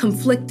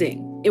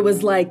conflicting. It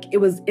was like, it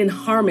was in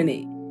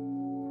harmony.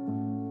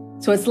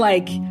 So it's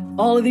like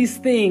all of these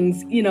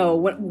things, you know,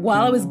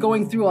 while I was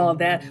going through all of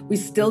that, we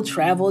still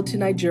traveled to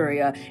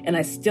Nigeria and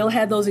I still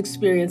had those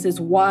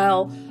experiences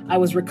while I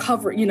was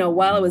recovering, you know,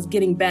 while I was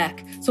getting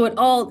back. So it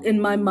all,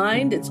 in my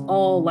mind, it's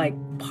all like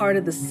part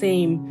of the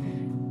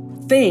same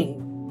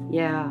thing.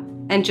 Yeah.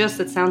 And just,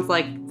 it sounds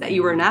like that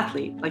you were an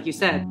athlete, like you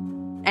said.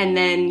 And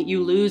then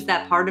you lose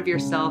that part of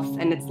yourself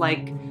and it's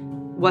like,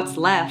 what's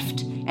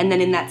left? And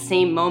then in that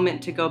same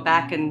moment to go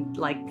back and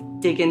like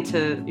dig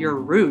into your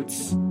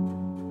roots,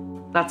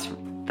 that's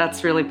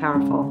really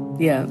powerful.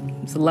 Yeah,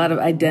 it's a lot of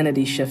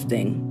identity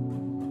shifting.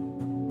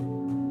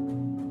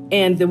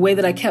 And the way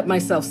that I kept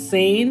myself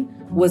sane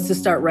was to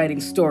start writing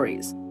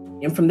stories.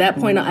 And from that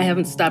point on, I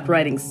haven't stopped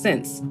writing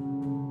since.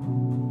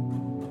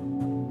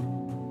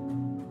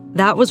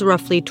 That was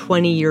roughly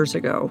 20 years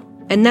ago,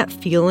 and that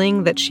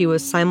feeling that she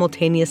was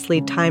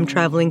simultaneously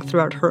time-traveling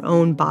throughout her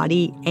own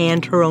body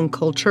and her own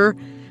culture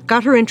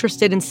got her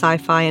interested in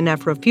sci-fi and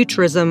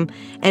Afrofuturism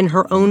and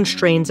her own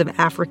strains of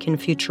African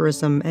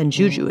futurism and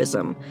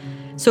Jujuism.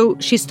 So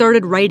she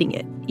started writing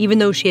it, even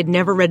though she had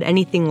never read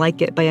anything like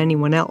it by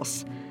anyone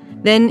else.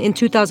 Then, in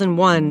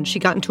 2001, she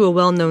got into a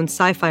well-known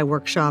sci-fi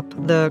workshop,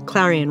 the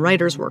Clarion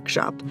Writers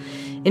Workshop.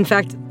 In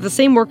fact, the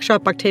same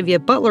workshop Octavia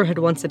Butler had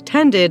once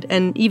attended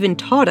and even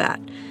taught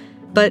at.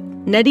 But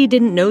Nettie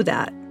didn't know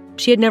that.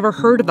 She had never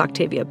heard of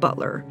Octavia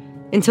Butler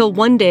until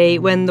one day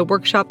when the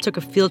workshop took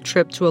a field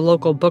trip to a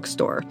local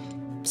bookstore.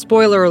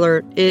 Spoiler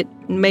alert, it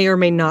may or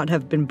may not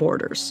have been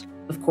Borders.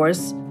 Of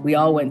course, we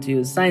all went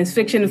to science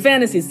fiction and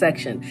fantasy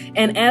section.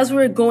 And as we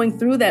were going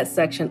through that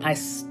section, I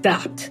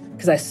stopped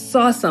because I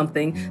saw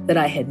something that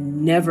I had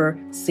never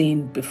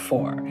seen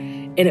before.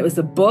 And it was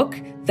a book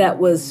that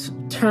was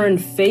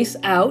turned face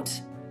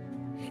out,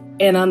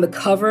 and on the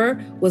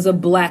cover was a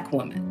Black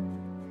woman.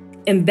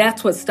 And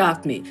that's what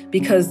stopped me,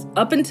 because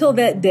up until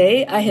that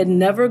day, I had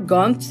never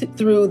gone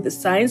through the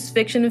science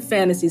fiction and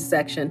fantasy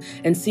section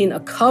and seen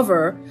a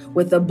cover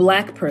with a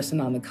Black person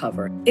on the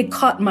cover. It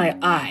caught my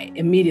eye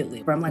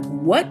immediately, where I'm like,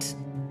 what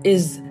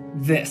is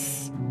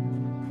this?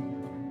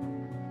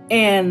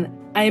 And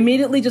I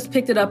immediately just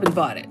picked it up and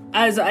bought it.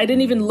 I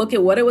didn't even look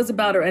at what it was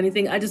about or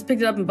anything. I just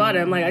picked it up and bought it.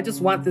 I'm like, I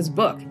just want this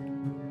book.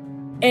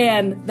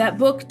 And that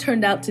book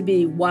turned out to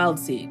be Wild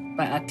Seed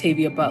by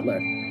Octavia Butler.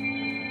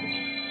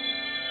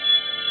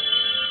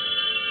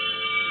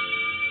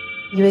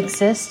 You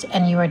exist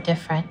and you are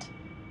different.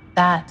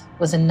 That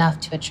was enough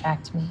to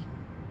attract me.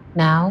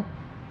 Now,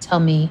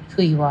 tell me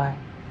who you are.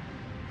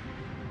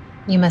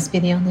 You must be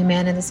the only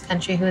man in this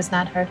country who has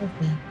not heard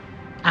of me.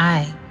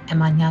 I am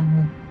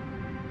Anyanwu.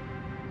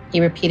 He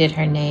repeated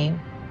her name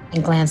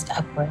and glanced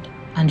upward,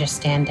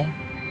 understanding.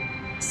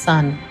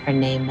 Sun, her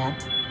name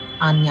meant.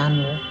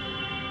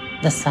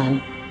 Anyanwu, the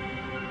sun.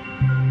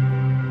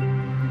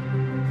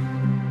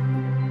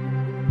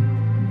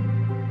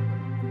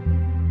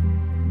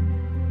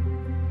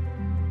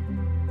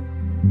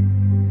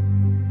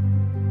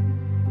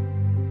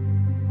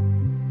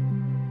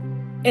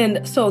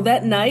 And so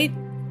that night,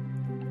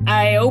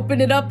 I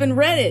opened it up and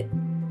read it.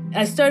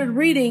 I started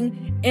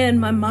reading, and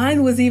my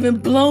mind was even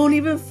blown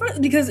even further,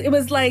 because it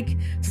was like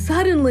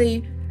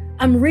suddenly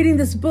I'm reading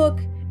this book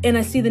and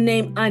I see the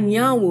name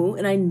Anyanwu,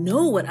 and I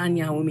know what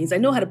Anyanwu means. I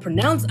know how to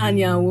pronounce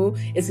Anyanwu.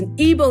 It's an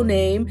Igbo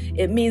name.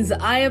 It means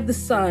the eye of the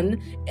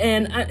sun,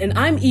 and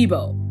I'm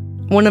Igbo.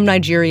 One of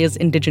Nigeria's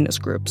indigenous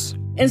groups.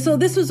 And so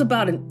this was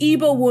about an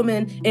Igbo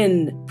woman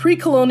in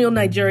pre-colonial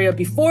Nigeria,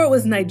 before it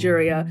was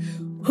Nigeria,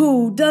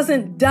 who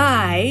doesn't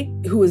die,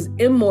 who is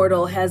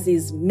immortal, has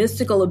these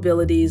mystical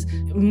abilities,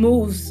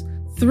 moves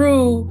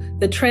through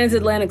the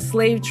transatlantic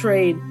slave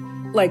trade,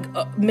 like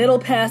a middle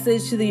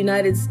passage to the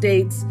United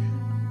States,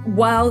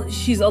 while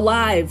she's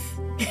alive.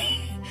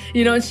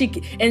 You know, and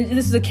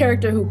this is a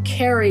character who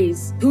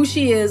carries who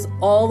she is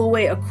all the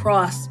way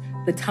across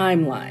the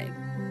timeline.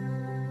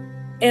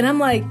 And I'm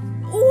like,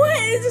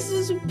 what?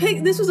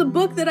 This was a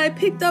book that I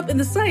picked up in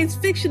the science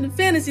fiction and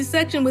fantasy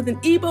section with an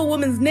Igbo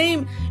woman's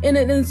name in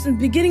it. And it's the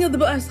beginning of the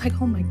book. I was like,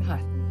 oh my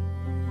God.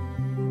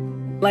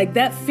 Like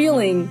that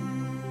feeling,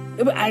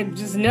 I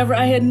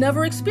had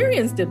never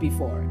experienced it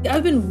before.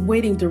 I've been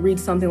waiting to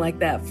read something like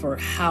that for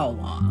how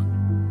long?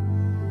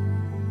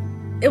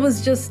 It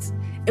was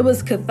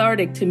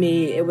cathartic to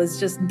me. It was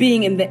just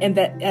being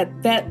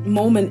at that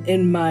moment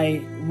in my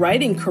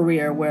writing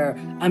career where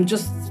I'm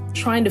just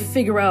trying to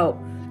figure out.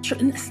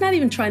 It's not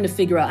even trying to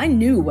figure out. I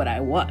knew what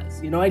I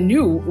was. I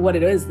knew what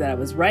it is that I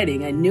was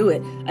writing. I knew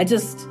it. I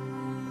just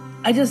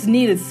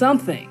needed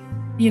something.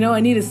 I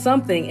needed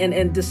something.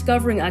 And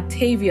discovering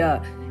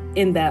Octavia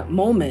in that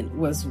moment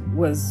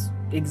was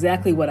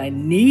exactly what I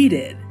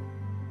needed.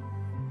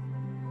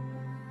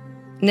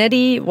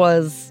 Nnedi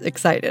was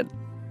excited.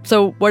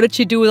 So what did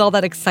she do with all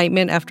that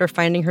excitement after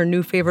finding her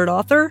new favorite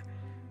author?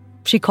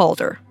 She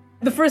called her.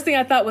 The first thing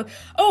I thought was,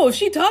 oh, if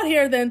she taught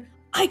here, then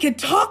I could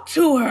talk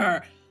to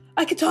her.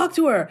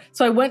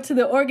 So I went to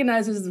the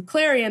organizers of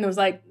Clarion and was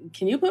like,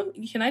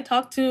 can I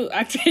talk to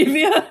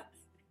Octavia?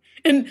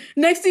 And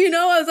next thing you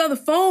know, I was on the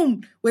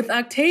phone with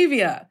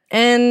Octavia.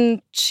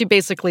 And she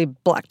basically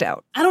blacked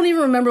out. I don't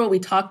even remember what we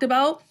talked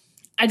about.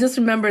 I just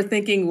remember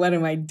thinking, what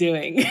am I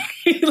doing?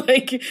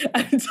 Like,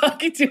 I'm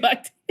talking to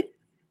Octavia.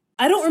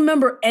 I don't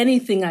remember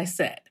anything I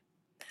said.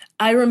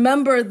 I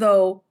remember,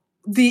 though,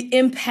 the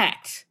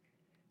impact.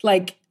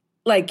 Like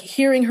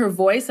hearing her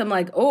voice, I'm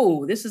like,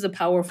 oh, this is a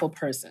powerful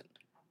person.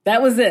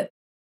 That was it.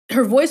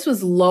 Her voice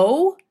was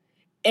low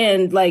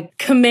and like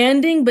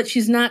commanding, but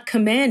she's not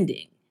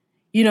commanding.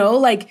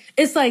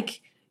 It's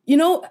like,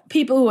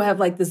 people who have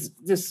like this,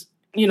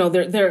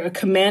 they're a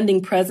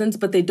commanding presence,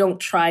 but they don't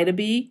try to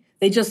be.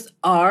 They just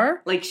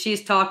are. Like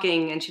she's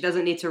talking and she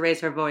doesn't need to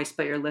raise her voice,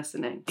 but you're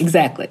listening.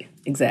 Exactly.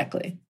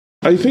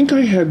 I think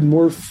I had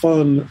more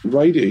fun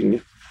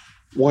writing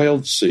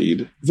Wild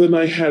Seed than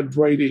I had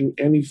writing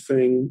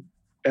anything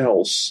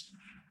else.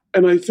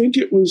 And I think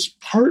it was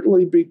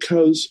partly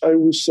because I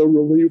was so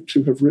relieved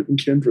to have written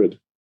Kindred.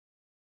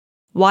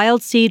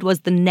 Wild Seed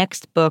was the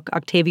next book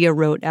Octavia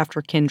wrote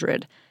after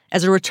Kindred,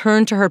 as a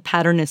return to her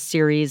Patternist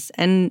series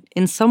and,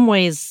 in some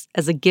ways,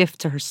 as a gift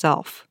to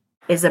herself.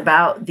 Is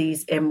about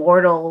these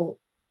immortal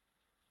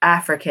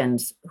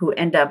Africans who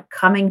end up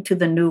coming to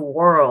the New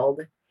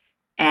World,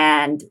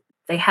 and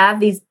they have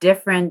these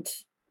different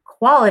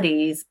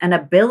qualities and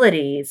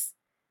abilities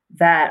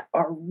that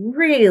are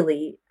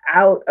really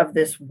out of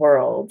this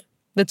world.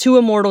 The two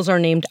immortals are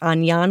named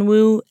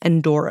Anyanwu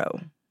and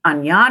Doro.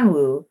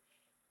 Anyanwu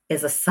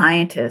is a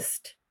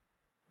scientist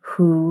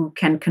who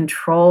can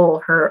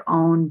control her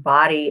own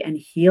body and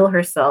heal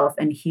herself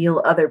and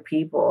heal other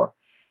people.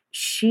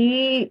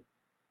 She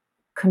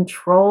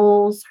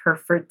controls her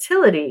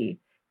fertility.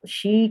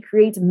 She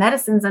creates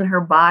medicines in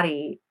her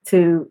body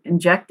to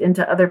inject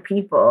into other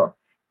people,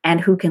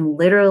 and who can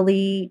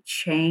literally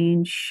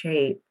change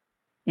shape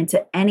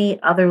into any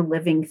other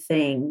living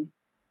thing.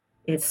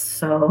 It's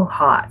so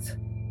hot.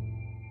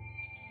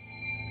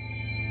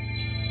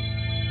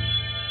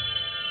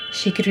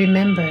 She could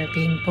remember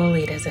being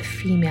bullied as a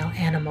female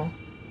animal,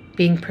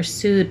 being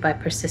pursued by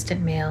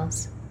persistent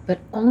males, but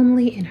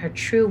only in her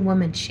true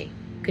woman shape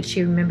could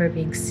she remember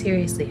being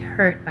seriously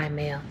hurt by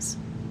males,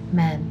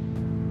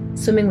 men.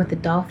 Swimming with the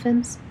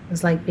dolphins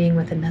was like being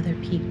with another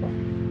people,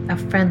 a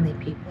friendly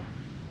people.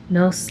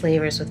 No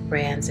slavers with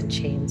brands and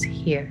chains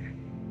here.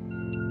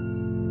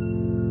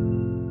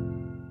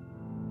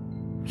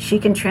 She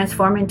can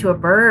transform into a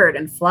bird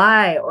and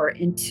fly, or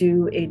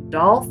into a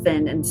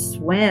dolphin and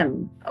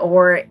swim,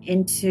 or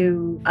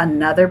into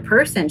another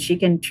person. She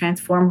can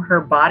transform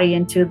her body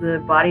into the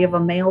body of a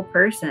male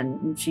person.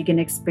 And she can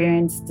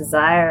experience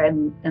desire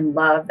and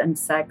love and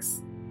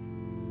sex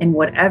in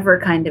whatever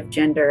kind of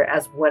gender,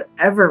 as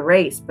whatever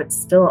race, but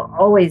still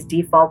always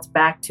defaults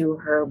back to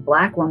her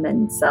Black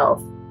woman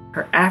self,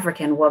 her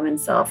African woman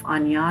self,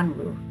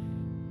 Anyanwu.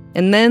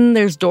 And then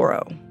there's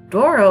Doro.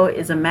 Doro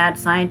is a mad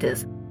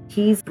scientist.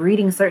 He's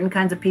breeding certain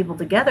kinds of people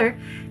together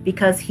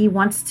because he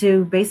wants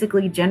to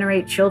basically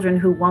generate children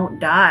who won't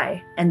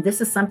die. And this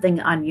is something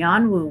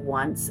Anyanwu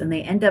wants, and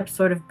they end up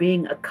sort of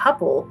being a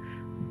couple,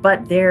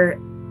 but they're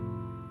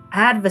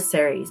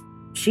adversaries.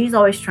 She's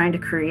always trying to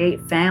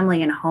create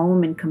family and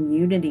home and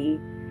community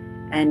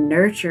and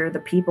nurture the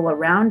people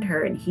around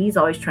her. And he's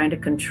always trying to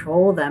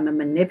control them and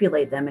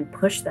manipulate them and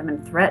push them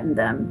and threaten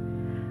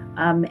them.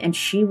 And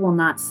she will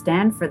not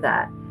stand for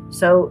that.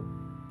 So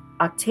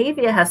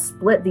Octavia has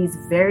split these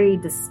very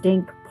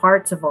distinct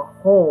parts of a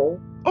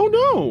whole. Oh,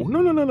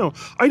 no.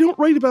 I don't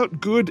write about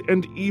good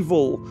and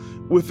evil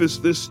with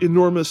this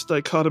enormous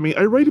dichotomy.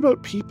 I write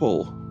about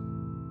people.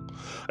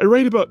 I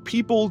write about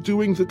people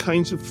doing the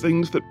kinds of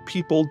things that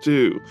people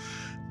do.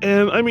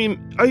 And I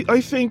mean,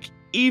 I think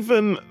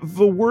even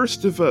the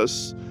worst of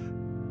us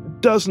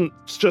doesn't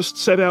just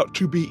set out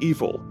to be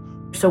evil.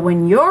 So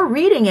when you're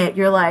reading it,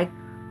 you're like,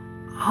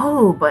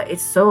 oh, but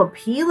it's so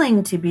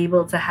appealing to be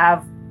able to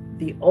have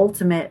the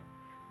ultimate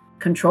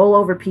control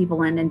over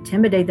people and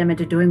intimidate them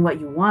into doing what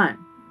you want.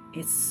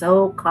 It's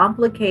so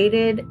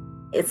complicated.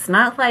 It's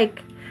not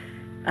like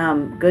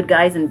good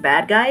guys and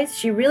bad guys.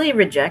 She really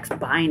rejects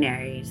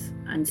binaries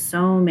in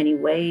so many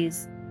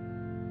ways.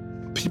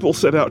 People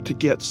set out to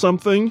get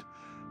something.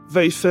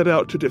 They set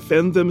out to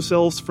defend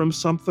themselves from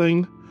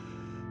something.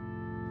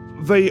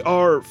 They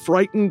are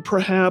frightened,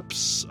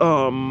 perhaps.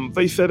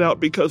 They set out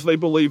because they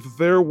believe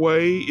their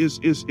way is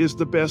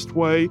the best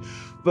way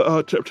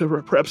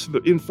to perhaps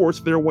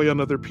enforce their way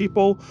on other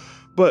people.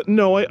 But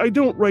no, I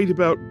don't write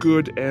about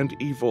good and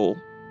evil.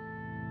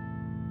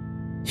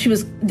 She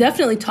was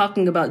definitely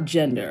talking about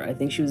gender. I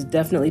think she was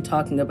definitely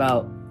talking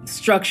about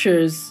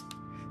structures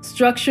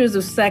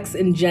of sex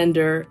and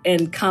gender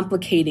and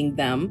complicating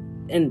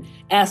them and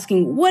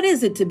asking, what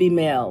is it to be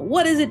male?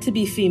 What is it to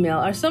be female?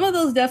 Are some of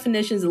those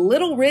definitions a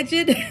little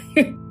rigid?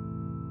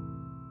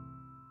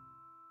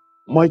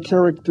 My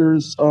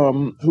characters,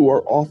 who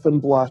are often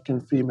Black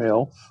and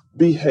female,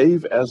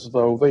 behave as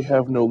though they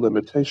have no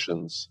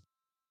limitations.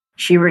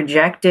 She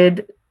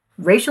rejected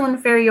racial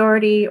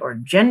inferiority or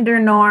gender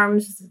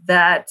norms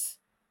that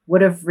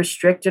would have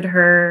restricted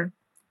her,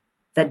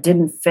 that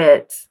didn't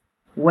fit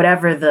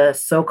whatever the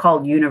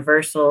so-called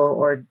universal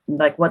or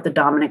like what the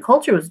dominant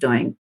culture was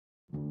doing.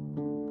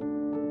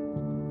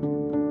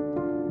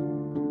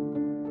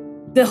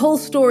 The whole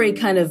story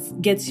kind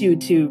of gets you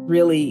to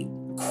really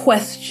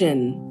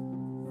question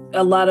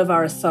a lot of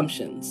our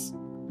assumptions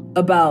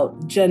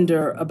about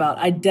gender, about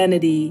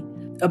identity,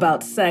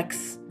 about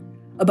sex,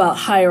 about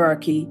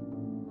hierarchy.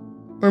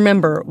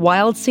 Remember,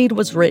 Wild Seed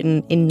was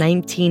written in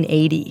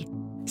 1980.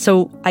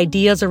 So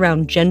ideas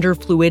around gender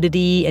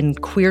fluidity and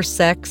queer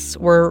sex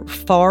were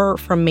far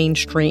from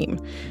mainstream.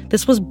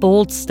 This was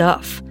bold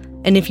stuff.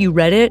 And if you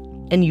read it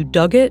and you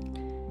dug it,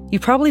 you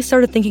probably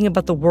started thinking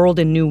about the world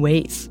in new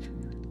ways,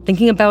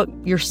 thinking about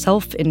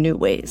yourself in new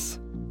ways.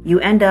 You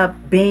end up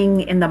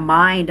being in the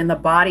mind and the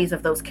bodies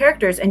of those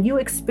characters, and you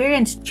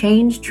experience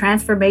change,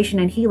 transformation,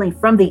 and healing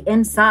from the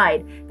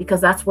inside, because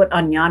that's what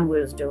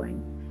Anyanwu is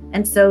doing.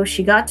 And so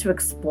she got to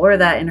explore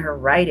that in her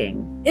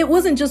writing. It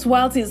wasn't just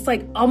Wild Seed. It's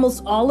like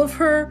almost all of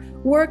her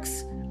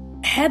works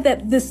had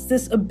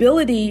this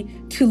ability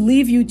to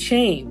leave you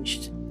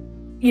changed.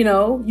 You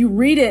know, you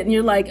read it and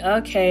you're like,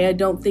 okay, I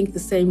don't think the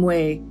same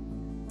way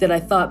that I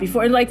thought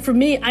before. And like for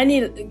me, I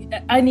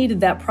needed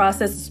that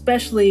process,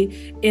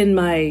 especially in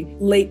my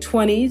late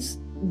 20s.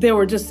 There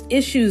were just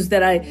issues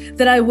that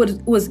I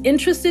was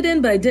interested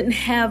in, but I didn't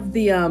have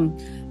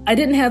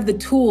the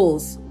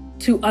tools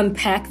to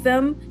unpack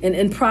them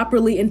and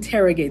properly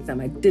interrogate them.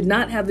 I did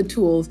not have the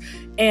tools.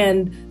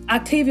 And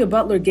Octavia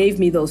Butler gave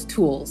me those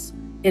tools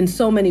in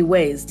so many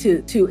ways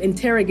to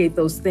interrogate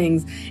those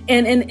things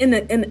and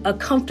in a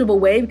comfortable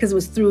way, because it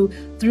was through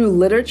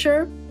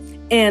literature.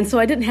 And so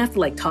I didn't have to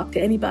like talk to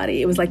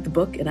anybody. It was like the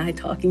book and I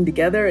talking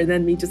together, and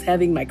then me just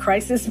having my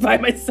crisis by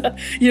myself,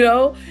 you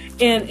know?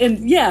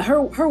 And yeah,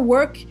 her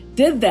work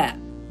did that.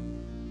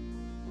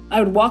 I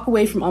would walk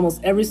away from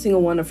almost every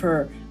single one of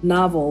her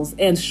novels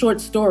and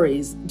short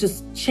stories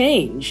just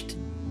changed.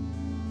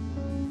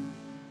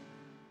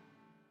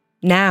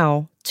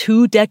 Now,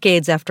 2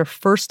 decades after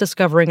first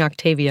discovering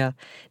Octavia,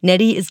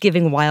 Nnedi is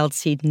giving Wild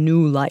Seed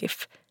new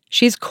life.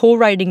 She's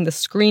co-writing the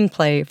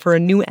screenplay for a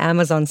new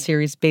Amazon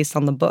series based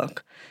on the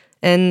book,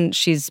 and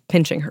she's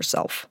pinching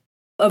herself.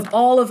 Of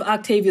all of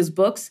Octavia's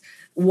books,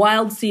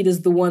 Wild Seed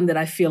is the one that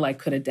I feel I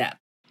could adapt.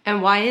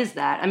 And why is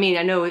that? I mean,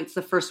 I know it's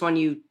the first one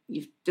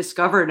you've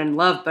discovered and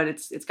loved, but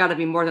it's got to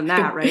be more than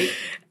that, right?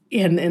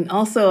 And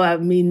also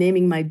me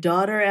naming my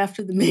daughter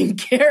after the main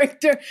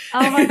character.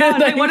 Oh my God,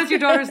 wait, what is your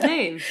daughter's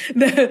name?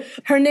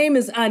 Her name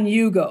is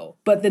Anyugo,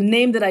 but the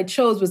name that I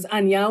chose was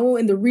Anyanwu.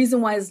 And the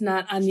reason why it's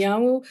not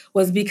Anyanwu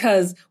was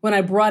because when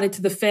I brought it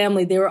to the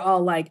family, they were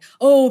all like,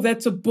 oh,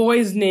 that's a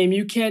boy's name.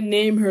 You can't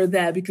name her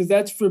that because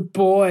that's for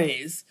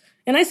boys.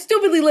 And I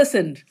stupidly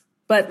listened,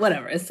 but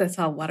whatever. That's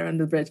all water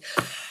under the bridge.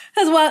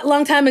 That's a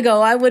long time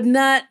ago. I would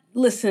not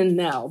listen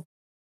now.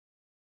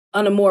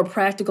 On a more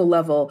practical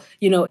level,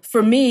 you know,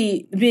 for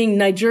me, being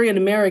Nigerian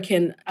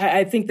American,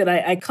 I think that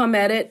I come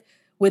at it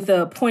with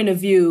a point of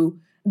view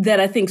that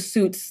I think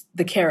suits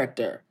the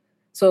character.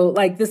 So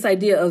like this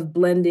idea of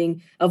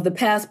blending of the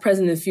past,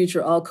 present, and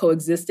future all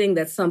coexisting,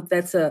 that's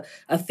a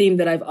theme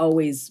that I've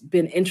always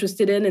been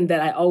interested in and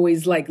that I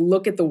always like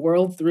look at the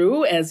world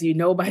through, as you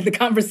know, by the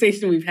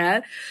conversation we've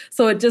had.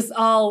 So it just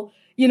all,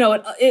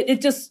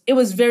 it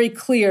was very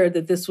clear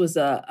that this was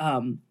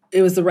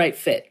it was the right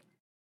fit.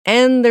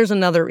 And there's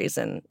another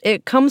reason.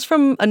 It comes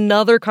from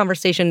another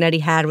conversation Nettie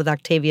had with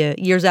Octavia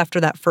years after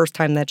that first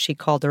time that she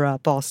called her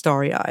up all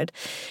starry-eyed.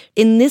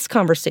 In this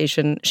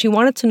conversation, she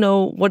wanted to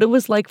know what it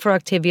was like for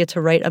Octavia to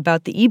write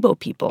about the Igbo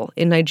people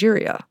in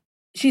Nigeria.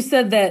 She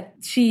said that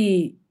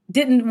she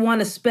didn't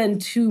want to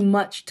spend too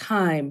much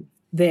time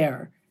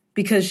there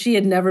because she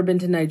had never been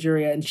to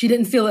Nigeria and she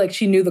didn't feel like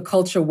she knew the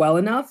culture well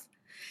enough.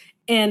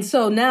 And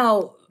so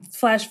now,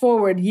 flash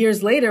forward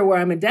years later where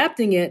I'm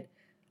adapting it,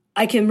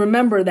 I can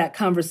remember that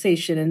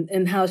conversation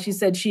and how she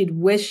said she'd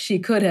wish she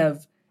could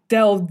have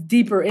delved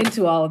deeper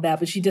into all of that,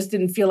 but she just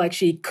didn't feel like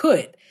she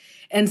could.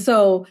 And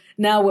so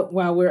now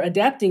while we're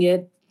adapting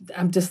it,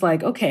 I'm just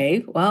like,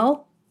 okay,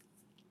 well,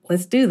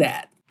 let's do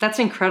that. That's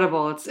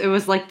incredible. It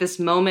was like this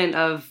moment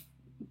of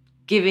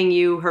giving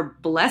you her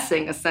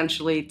blessing,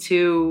 essentially,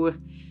 to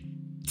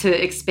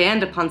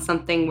expand upon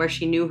something where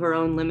she knew her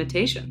own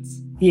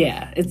limitations.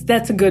 Yeah,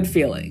 that's a good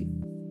feeling.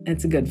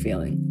 It's a good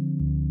feeling.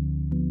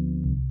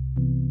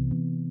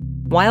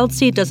 Wild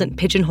Seed doesn't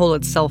pigeonhole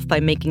itself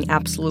by making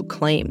absolute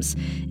claims.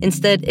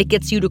 Instead, it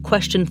gets you to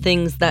question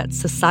things that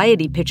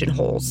society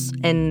pigeonholes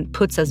and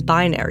puts as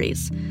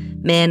binaries: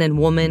 man and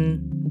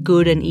woman,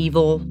 good and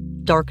evil,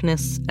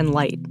 darkness and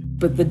light.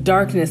 But the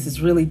darkness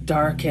is really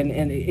dark and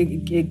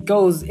it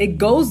goes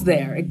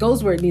there. It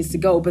goes where it needs to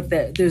go, but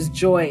there's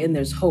joy and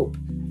there's hope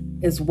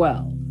as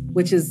well,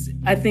 which is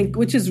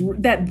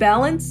that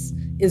balance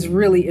is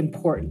really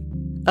important.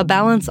 A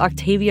balance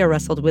Octavia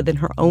wrestled with in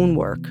her own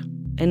work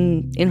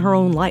and in her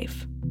own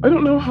life. I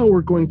don't know how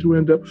we're going to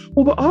end up.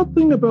 Well, the odd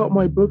thing about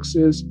my books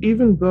is,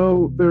 even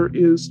though there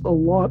is a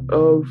lot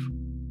of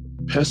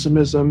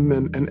pessimism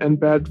and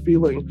bad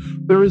feeling,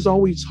 there is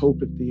always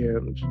hope at the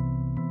end.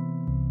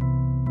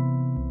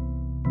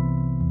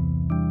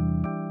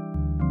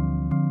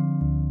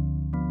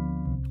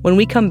 When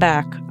we come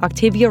back,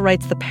 Octavia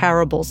writes the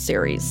Parables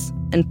series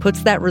and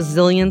puts that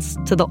resilience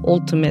to the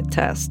ultimate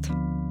test.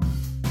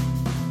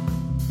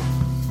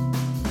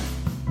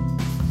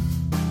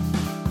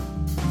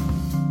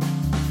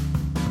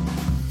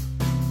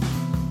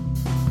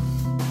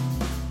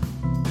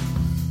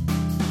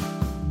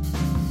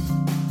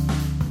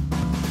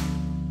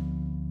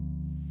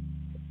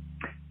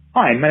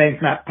 Hi, my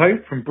name's Matt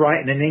Pope from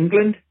Brighton in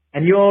England,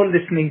 and you're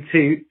listening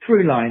to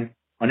Throughline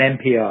on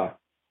NPR.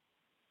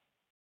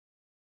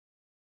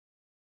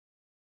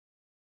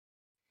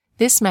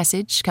 This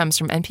message comes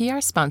from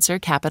NPR sponsor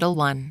Capital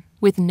One.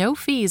 With no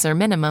fees or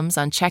minimums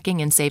on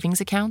checking and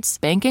savings accounts,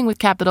 banking with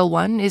Capital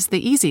One is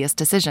the easiest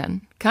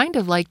decision. Kind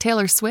of like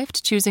Taylor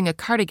Swift choosing a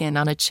cardigan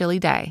on a chilly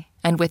day.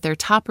 And with their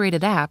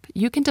top-rated app,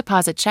 you can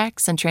deposit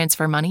checks and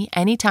transfer money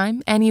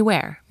anytime,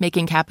 anywhere,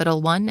 making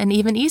Capital One an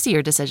even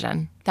easier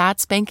decision.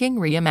 That's banking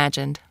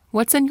reimagined.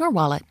 What's in your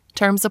wallet?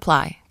 Terms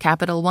apply.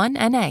 Capital One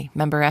N.A.,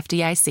 member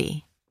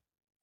FDIC.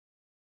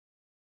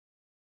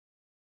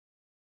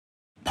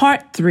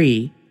 Part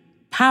 3,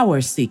 Power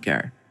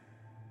Seeker.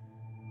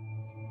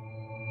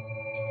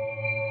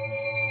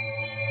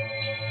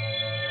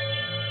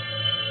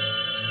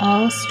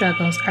 All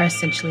struggles are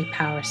essentially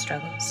power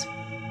struggles.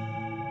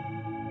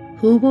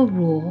 Who will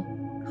rule?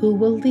 Who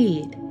will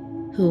lead?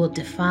 Who will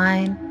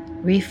define,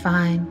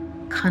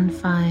 refine,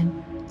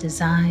 confine,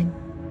 design?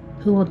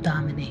 Who will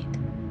dominate?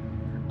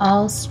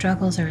 All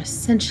struggles are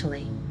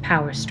essentially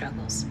power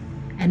struggles,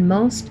 and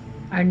most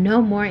are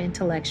no more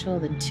intellectual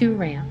than two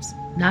rams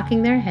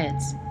knocking their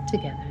heads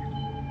together.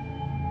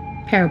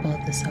 Parable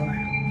of the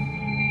Sower.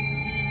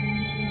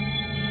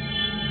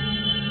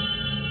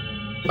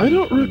 I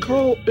don't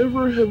recall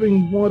ever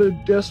having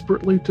wanted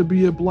desperately to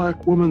be a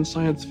Black woman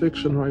science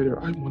fiction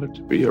writer. I wanted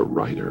to be a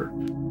writer.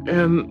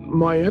 And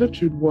my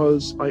attitude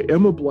was, I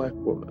am a Black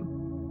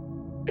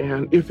woman.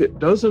 And if it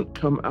doesn't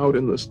come out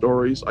in the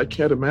stories, I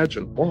can't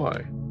imagine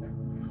why.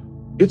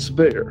 It's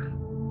there.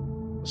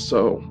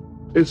 So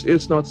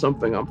it's not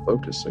something I'm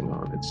focusing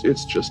on.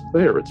 It's just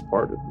there. It's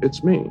part of it.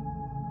 It's me.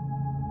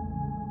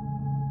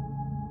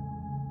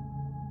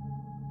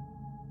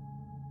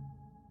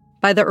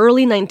 By the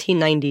early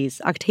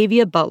 1990s,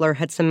 Octavia Butler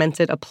had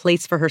cemented a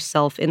place for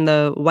herself in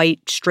the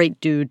white,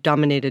 straight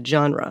dude-dominated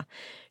genre.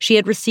 She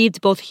had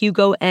received both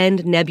Hugo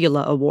and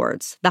Nebula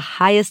Awards, the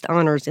highest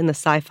honors in the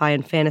sci-fi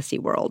and fantasy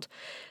world.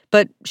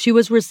 But she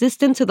was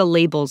resistant to the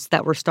labels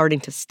that were starting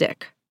to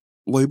stick.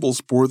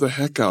 Labels bore the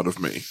heck out of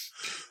me.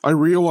 I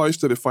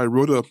realized that if I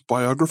wrote a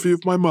biography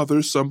of my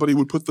mother, somebody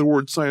would put the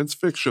word science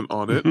fiction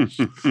on it,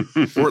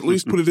 or at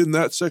least put it in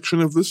that section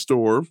of the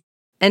store.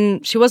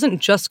 And she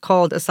wasn't just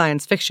called a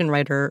science fiction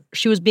writer,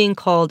 she was being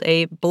called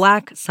a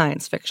Black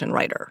science fiction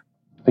writer.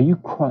 Are you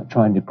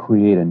trying to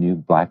create a new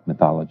Black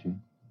mythology?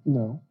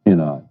 No. You're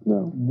not?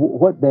 No.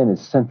 What then is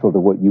central to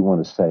what you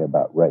want to say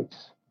about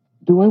race?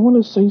 Do I want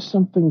to say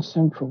something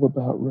central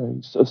about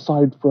race,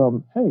 aside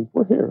from, hey,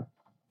 we're here?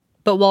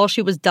 But while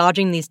she was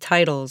dodging these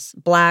titles,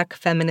 Black,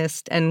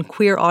 feminist, and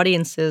queer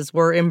audiences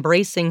were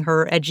embracing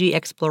her edgy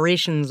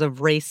explorations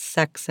of race,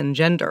 sex, and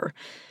gender.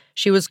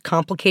 She was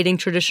complicating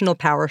traditional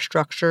power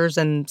structures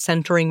and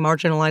centering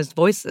marginalized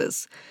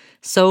voices.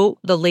 So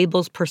the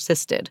labels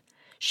persisted.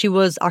 She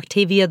was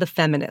Octavia the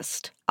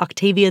feminist,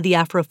 Octavia the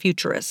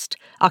Afrofuturist,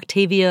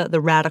 Octavia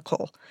the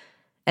radical.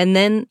 And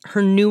then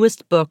her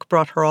newest book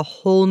brought her a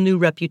whole new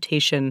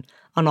reputation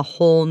on a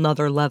whole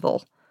nother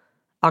level.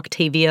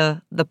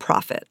 Octavia the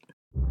Prophet.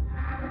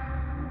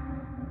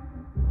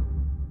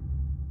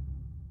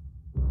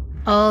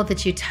 All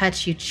that you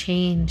touch, you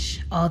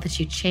change. All that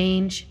you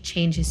change,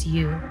 changes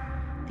you.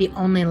 The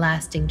only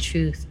lasting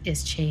truth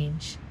is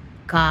change.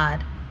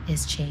 God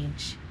is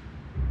change.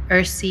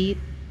 Earthseed,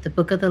 the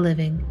Book of the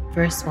Living,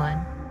 verse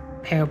 1,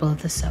 Parable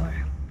of the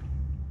Sower.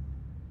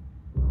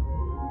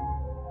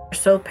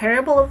 So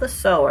Parable of the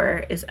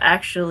Sower is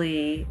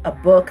actually a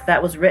book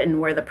that was written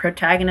where the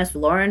protagonist,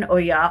 Lauren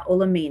Oya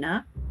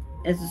Olamina,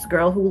 is this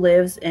girl who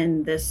lives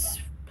in this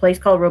place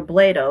called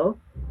Robledo,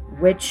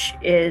 which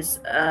is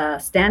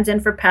stands in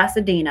for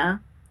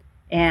Pasadena,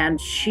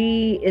 and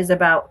she is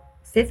about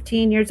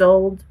 15 years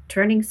old,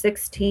 turning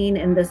 16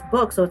 in this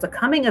book, so it's a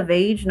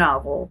coming-of-age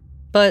novel.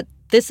 But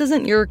this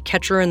isn't your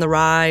Catcher in the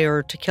Rye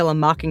or To Kill a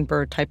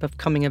Mockingbird type of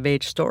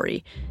coming-of-age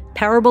story.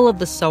 Parable of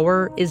the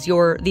Sower is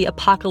your The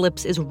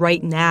Apocalypse is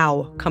Right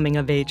Now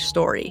coming-of-age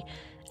story.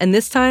 And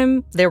this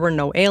time, there were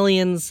no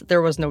aliens,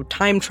 there was no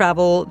time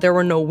travel, there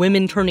were no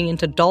women turning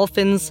into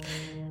dolphins.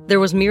 There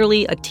was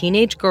merely a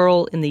teenage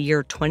girl in the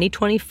year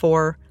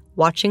 2024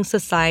 watching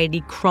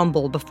society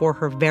crumble before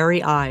her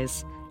very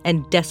eyes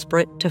and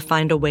desperate to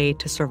find a way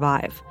to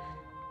survive.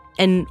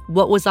 And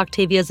what was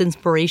Octavia's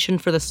inspiration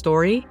for the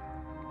story?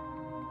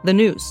 The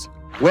news.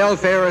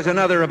 Welfare is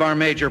another of our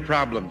major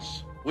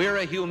problems. We're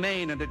a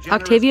humane and a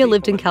generous Octavia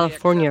lived in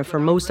California for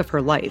most of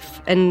her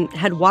life and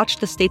had watched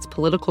the state's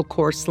political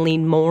course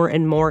lean more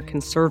and more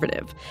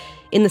conservative.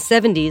 In the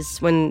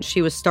 70s, when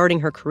she was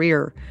starting her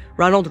career,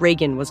 Ronald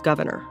Reagan was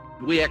governor.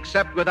 We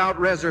accept without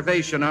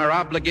reservation our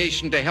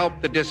obligation to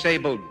help the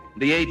disabled,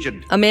 the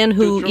aged. A man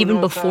who,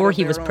 even before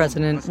he was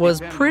president,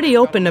 was pretty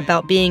open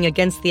about being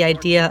against the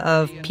idea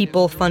of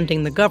people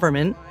funding the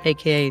government,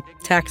 aka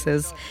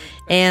taxes,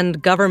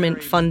 and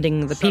government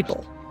funding the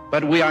people.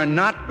 But we are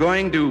not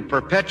going to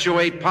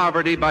perpetuate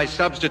poverty by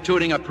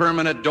substituting a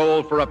permanent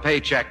dole for a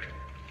paycheck.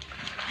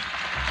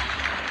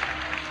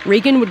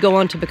 Reagan would go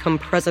on to become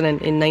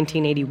president in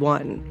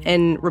 1981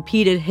 and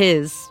repeated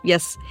his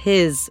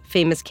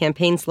famous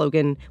campaign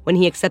slogan when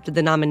he accepted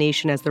the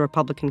nomination as the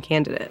Republican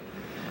candidate.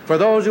 For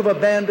those who've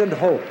abandoned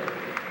hope,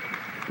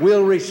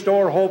 we'll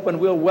restore hope and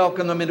we'll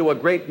welcome them into a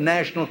great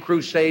national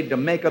crusade to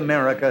make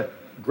America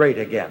great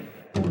again.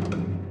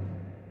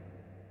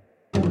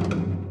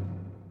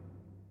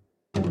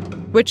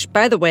 Which,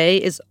 by the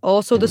way, is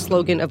also the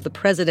slogan of the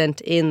president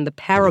in the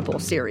Parable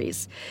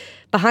series.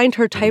 Behind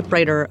her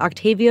typewriter,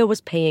 Octavia was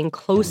paying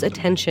close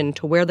attention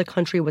to where the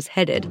country was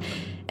headed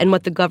and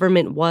what the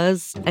government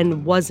was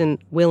and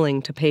wasn't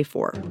willing to pay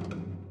for.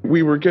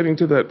 We were getting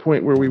to that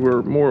point where we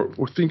were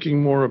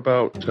thinking more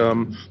about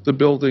the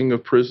building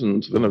of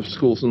prisons than of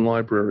schools and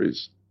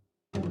libraries.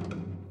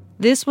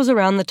 This was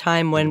around the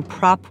time when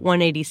Prop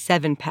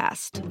 187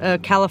 passed, a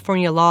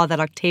California law that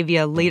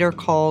Octavia later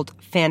called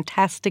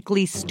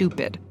fantastically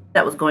stupid.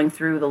 That was going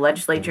through the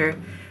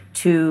legislature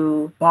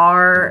to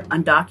bar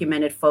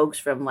undocumented folks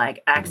from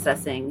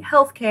accessing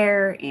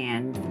healthcare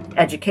and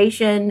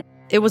education.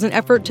 It was an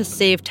effort to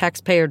save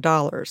taxpayer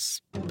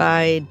dollars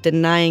by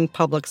denying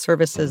public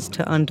services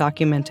to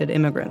undocumented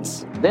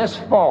immigrants. This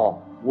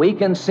fall, we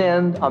can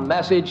send a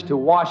message to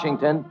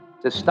Washington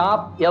to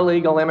stop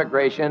illegal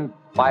immigration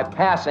by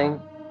passing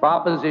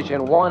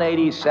Proposition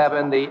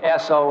 187, the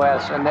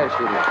SOS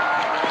Initiative.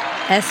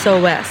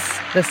 SOS,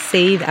 the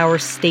Save Our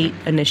State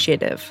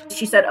Initiative.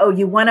 She said,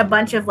 you want a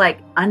bunch of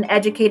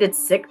uneducated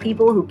sick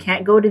people who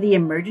can't go to the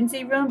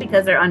emergency room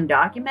because they're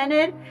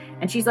undocumented?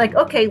 And she's like,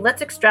 okay,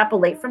 let's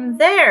extrapolate from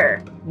there.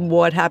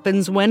 What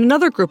happens when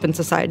another group in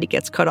society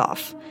gets cut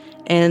off?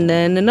 And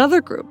then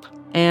another group,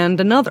 and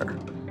another.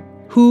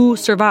 Who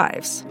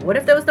survives? What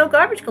if there was no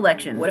garbage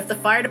collection? What if the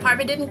fire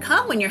department didn't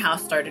come when your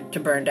house started to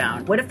burn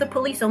down? What if the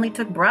police only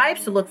took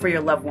bribes to look for your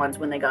loved ones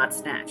when they got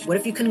snatched? What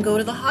if you couldn't go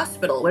to the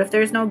hospital? What if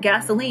there's no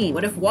gasoline?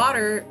 What if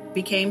water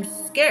became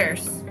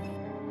scarce?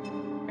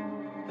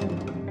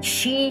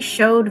 She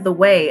showed the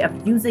way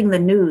of using the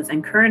news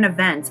and current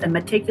events and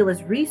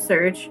meticulous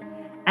research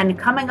and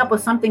coming up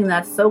with something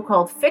that's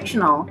so-called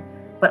fictional,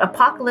 but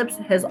apocalypse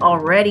has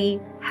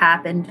already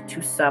happened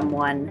to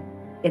someone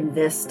in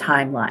this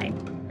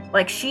timeline.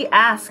 She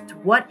asked,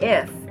 what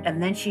if?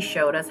 And then she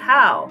showed us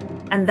how.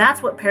 And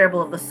that's what Parable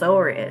of the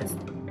Sower is.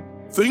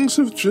 Things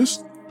have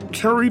just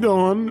carried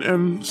on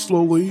and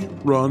slowly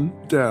run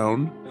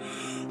down.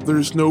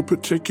 There's no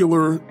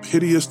particular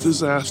hideous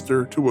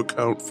disaster to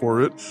account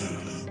for it.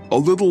 A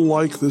little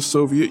like the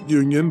Soviet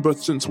Union, but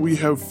since we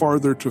have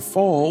farther to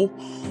fall,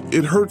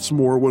 it hurts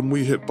more when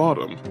we hit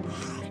bottom.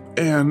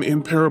 And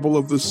in Parable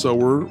of the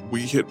Sower,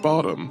 we hit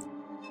bottom.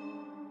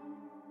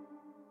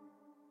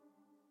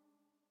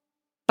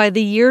 By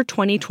the year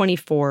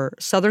 2024,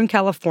 Southern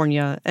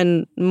California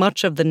and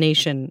much of the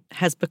nation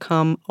has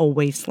become a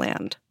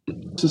wasteland.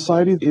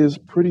 Society is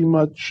pretty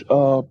much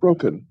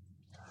broken.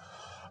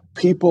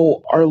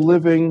 People are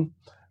living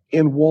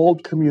in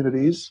walled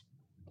communities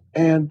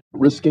and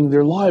risking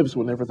their lives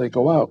whenever they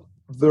go out.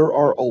 There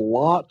are a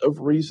lot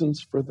of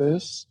reasons for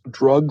this.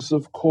 Drugs,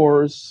 of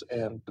course,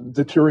 and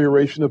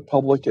deterioration of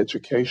public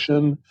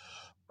education.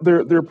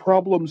 They're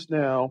problems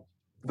now.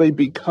 They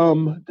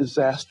become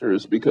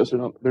disasters because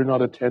they're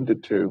not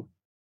attended to.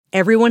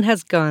 Everyone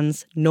has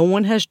guns, no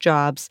one has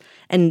jobs,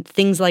 and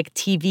things like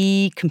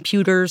TV,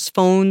 computers,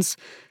 phones,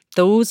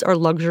 those are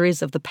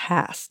luxuries of the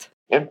past.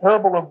 In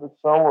Parable of the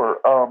Sower,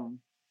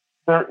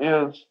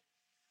 there is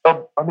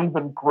an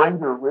even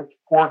greater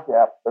rich-poor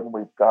gap than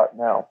we've got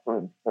now, for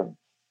instance.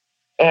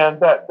 And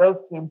that does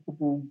seem to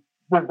be,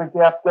 the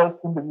gap does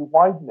seem to be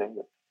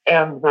widening.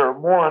 And there are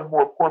more and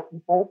more poor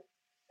people,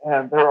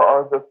 and there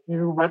are the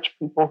few rich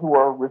people who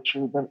are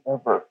richer than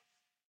ever.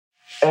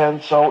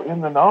 And so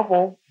in the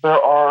novel, there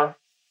are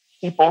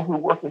people who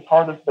work as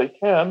hard as they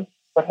can,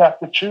 but have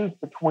to choose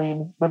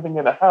between living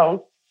in a house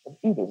and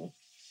eating.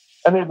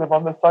 And they live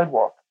on the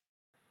sidewalk.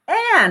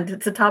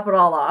 And to top it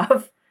all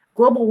off,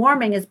 global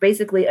warming is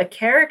basically a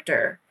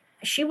character.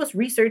 She was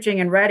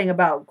researching and writing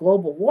about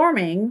global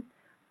warming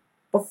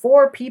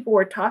before people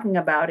were talking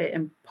about it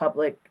in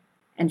public.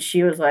 And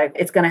she was like,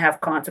 it's going to have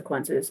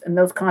consequences. And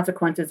those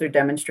consequences are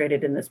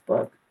demonstrated in this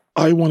book.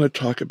 I want to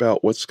talk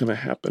about what's going to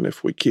happen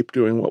if we keep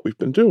doing what we've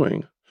been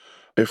doing.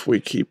 If we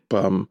keep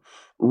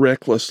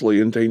recklessly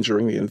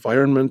endangering the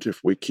environment,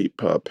 if we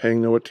keep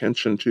paying no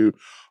attention to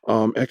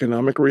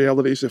economic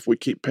realities, if we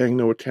keep paying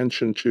no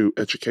attention to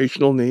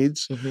educational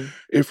needs,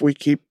 if we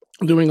keep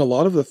doing a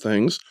lot of the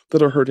things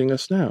that are hurting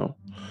us now.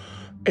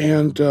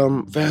 And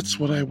that's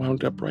what I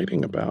wound up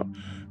writing about.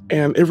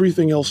 And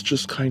everything else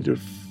just kind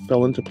of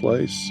fell into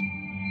place.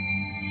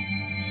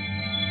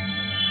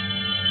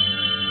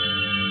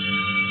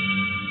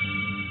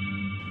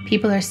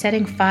 People are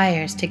setting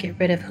fires to get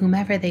rid of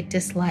whomever they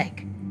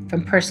dislike,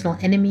 from personal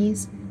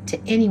enemies to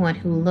anyone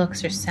who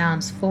looks or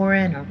sounds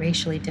foreign or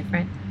racially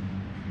different.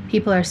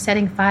 People are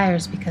setting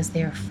fires because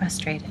they are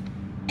frustrated,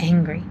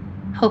 angry,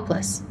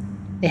 hopeless.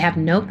 They have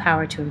no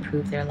power to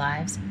improve their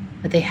lives,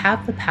 but they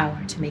have the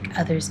power to make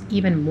others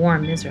even more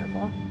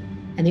miserable.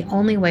 And the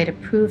only way to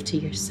prove to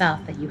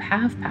yourself that you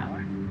have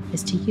power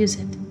is to use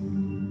it.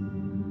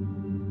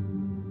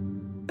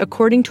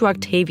 According to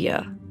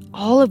Octavia,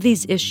 all of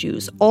these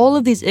issues, all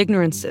of these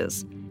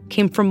ignorances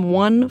came from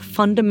one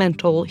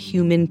fundamental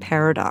human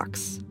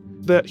paradox.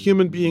 That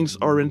human beings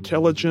are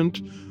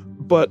intelligent,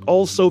 but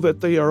also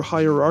that they are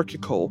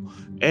hierarchical,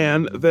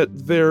 and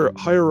that their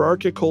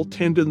hierarchical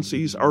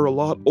tendencies are a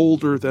lot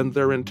older than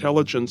their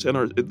intelligence,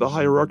 and the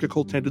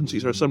hierarchical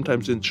tendencies are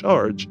sometimes in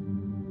charge.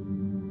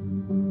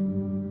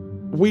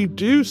 We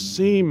do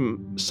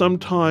seem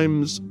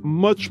sometimes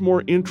much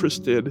more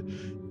interested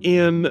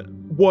in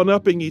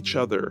one-upping each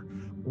other,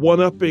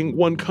 one-upping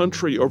one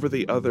country over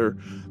the other,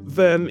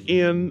 than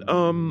in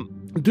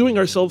doing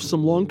ourselves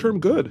some long-term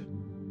good.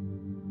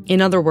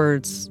 In other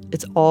words,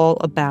 it's all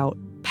about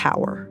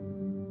power.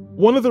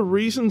 One of the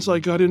reasons I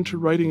got into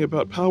writing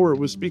about power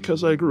was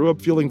because I grew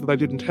up feeling that I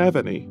didn't have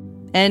any.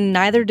 And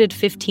neither did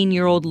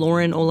 15-year-old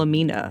Lauren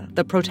Olamina,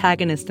 the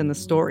protagonist in the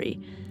story.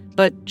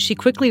 But she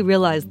quickly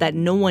realized that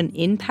no one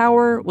in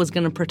power was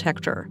going to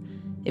protect her.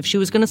 If she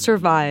was going to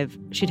survive,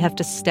 she'd have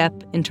to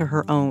step into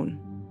her own.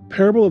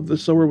 Parable of the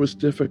Sower was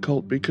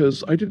difficult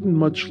because I didn't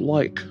much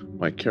like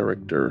my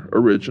character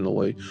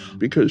originally,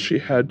 because she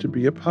had to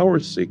be a power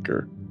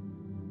seeker.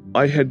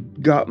 I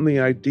had gotten the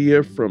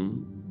idea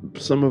from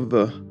some of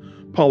the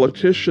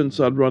politicians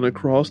I'd run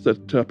across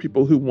that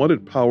people who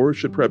wanted power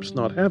should perhaps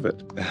not have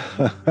it.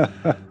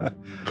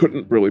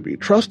 Couldn't really be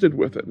trusted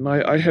with it. And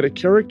I had a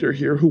character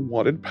here who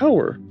wanted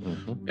power.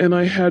 And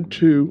I had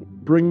to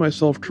bring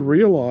myself to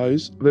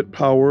realize that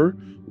power,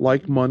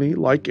 like money,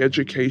 like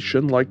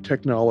education, like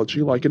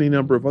technology, like any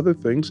number of other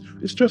things,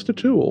 is just a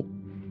tool.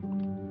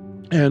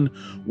 And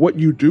what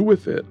you do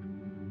with it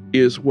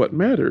is what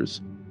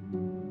matters.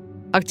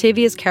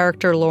 Octavia's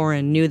character,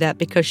 Lauren, knew that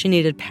because she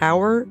needed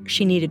power,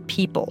 she needed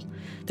people.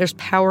 There's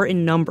power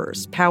in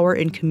numbers, power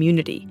in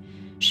community.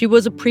 She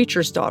was a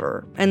preacher's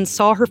daughter and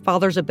saw her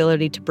father's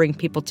ability to bring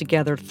people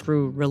together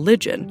through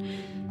religion.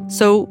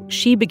 So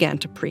she began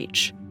to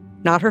preach.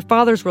 Not her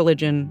father's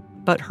religion,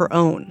 but her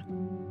own.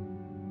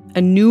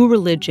 A new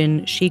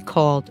religion she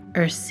called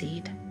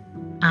Earthseed.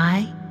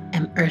 I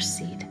am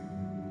Earthseed.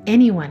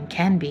 Anyone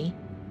can be.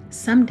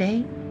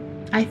 Someday,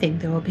 I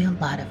think there will be a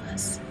lot of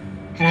us.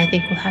 And I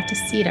think we'll have to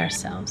seed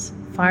ourselves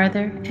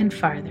farther and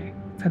farther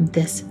from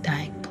this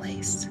dying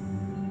place.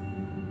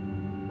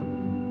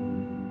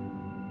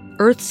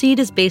 Earthseed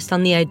is based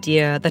on the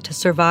idea that to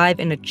survive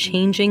in a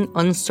changing,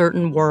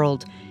 uncertain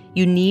world,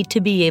 you need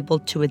to be able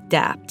to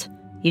adapt.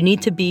 You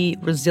need to be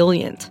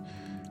resilient.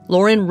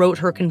 Lauren wrote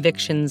her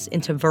convictions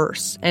into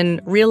verse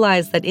and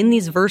realized that in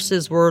these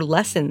verses were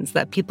lessons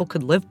that people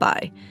could live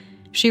by.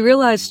 She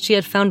realized she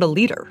had found a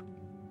leader,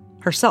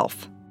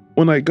 herself.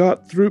 When I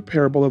got through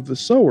Parable of the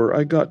Sower,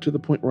 I got to the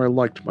point where I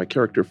liked my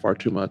character far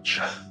too much.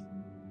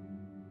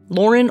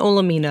 Lauren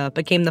Olamina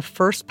became the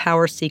first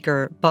power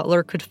seeker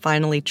Butler could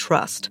finally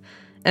trust,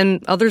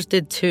 and others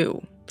did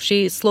too.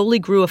 She slowly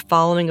grew a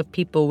following of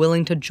people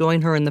willing to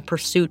join her in the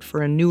pursuit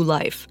for a new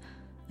life,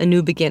 a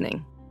new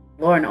beginning.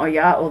 Lauren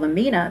Oya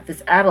Olamina,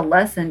 this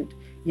adolescent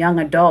young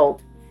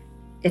adult,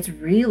 it's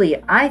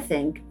really, I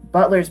think,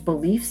 Butler's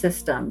belief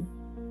system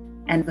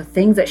and the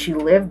things that she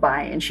lived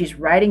by, and she's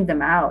writing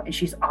them out and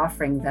she's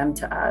offering them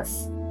to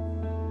us.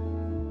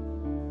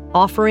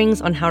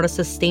 Offerings on how to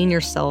sustain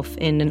yourself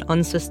in an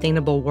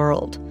unsustainable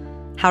world,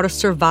 how to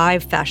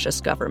survive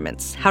fascist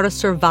governments, how to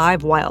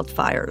survive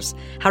wildfires,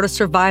 how to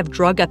survive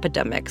drug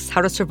epidemics,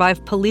 how to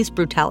survive police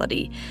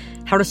brutality,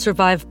 how to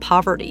survive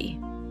poverty,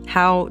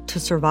 how to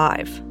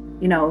survive.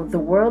 You know, the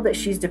world that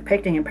she's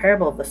depicting in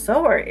Parable of the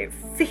Sower, it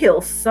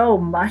feels so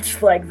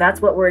much like that's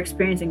what we're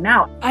experiencing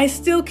now. I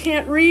still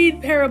can't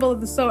read Parable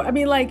of the Sower. I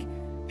mean, like,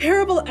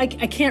 Parable, I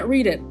can't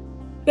read it.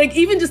 Like,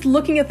 even just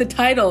looking at the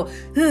title,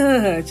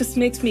 it just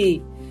makes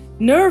me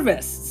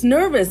nervous. It's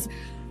nervous.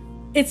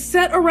 It's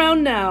set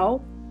around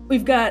now.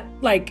 We've got,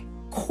 like,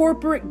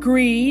 corporate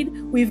greed.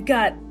 We've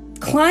got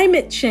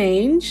climate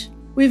change.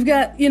 We've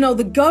got, you know,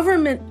 the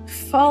government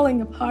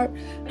falling apart.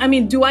 I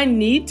mean, do I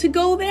need to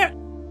go there?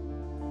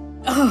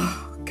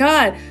 Oh,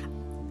 God.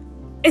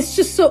 It's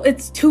just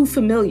it's too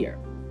familiar.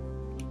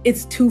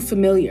 It's too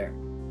familiar.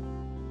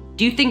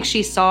 Do you think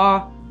she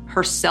saw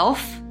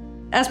herself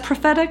as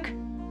prophetic?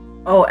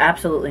 Oh,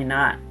 absolutely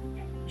not.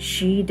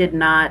 She did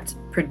not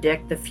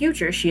predict the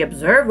future. She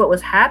observed what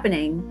was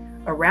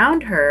happening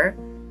around her,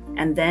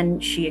 and then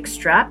she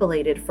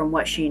extrapolated from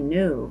what she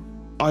knew.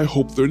 I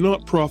hope they're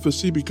not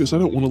prophecy because I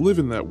don't want to live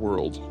in that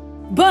world.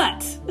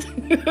 But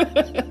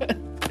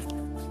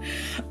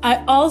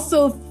I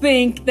also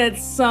think that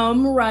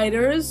some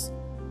writers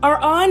are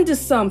on to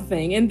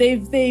something, and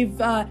they've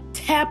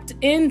tapped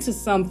into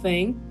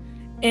something.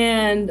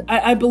 And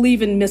I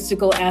believe in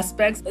mystical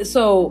aspects.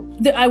 So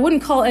I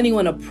wouldn't call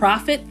anyone a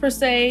prophet per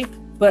se,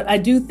 but I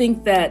do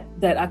think that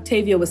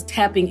Octavia was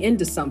tapping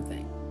into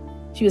something.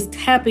 She was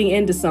tapping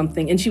into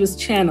something and she was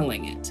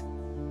channeling it.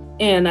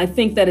 And I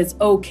think that it's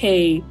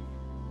okay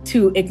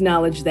to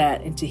acknowledge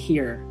that and to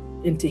hear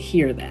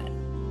that.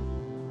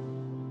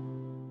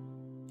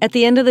 At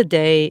the end of the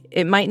day,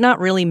 it might not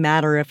really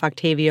matter if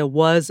Octavia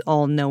was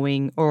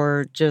all-knowing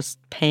or just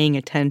paying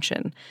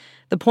attention.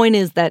 The point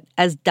is that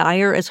as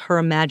dire as her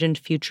imagined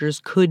futures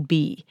could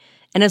be,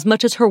 and as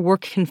much as her work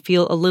can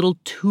feel a little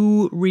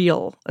too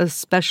real,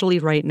 especially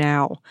right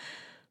now,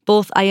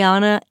 both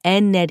Ayanna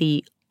and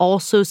Nettie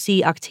also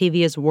see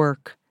Octavia's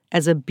work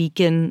as a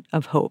beacon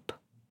of hope.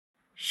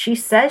 She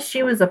says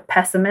she was a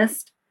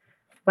pessimist,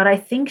 but I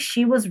think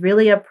she was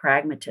really a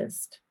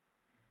pragmatist.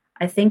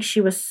 I think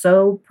she was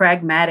so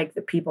pragmatic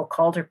that people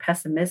called her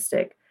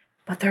pessimistic,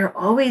 but there are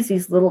always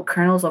these little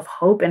kernels of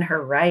hope in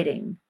her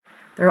writing.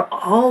 There are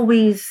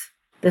always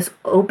this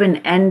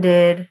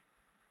open-ended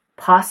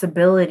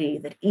possibility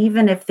that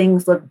even if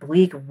things look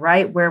bleak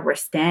right where we're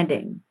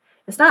standing,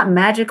 it's not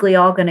magically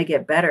all going to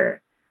get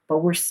better, but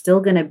we're still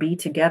going to be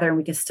together and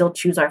we can still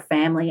choose our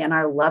family and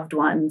our loved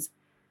ones.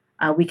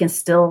 We can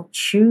still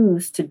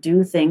choose to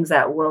do things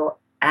that will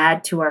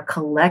add to our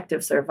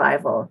collective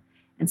survival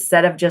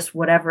instead of just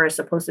whatever is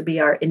supposed to be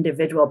our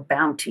individual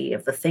bounty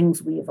of the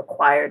things we've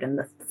acquired and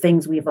the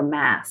things we've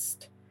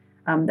amassed.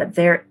 That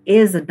there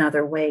is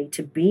another way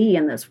to be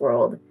in this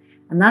world.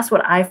 And that's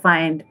what I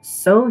find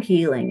so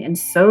healing and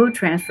so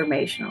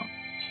transformational.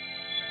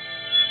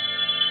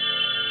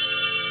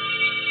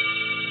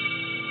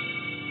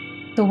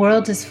 The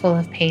world is full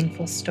of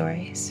painful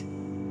stories.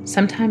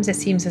 Sometimes it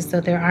seems as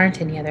though there aren't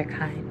any other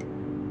kind.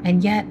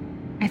 And yet,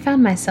 I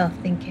found myself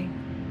thinking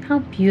how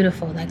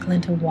beautiful that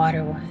glint of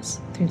water was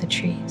through the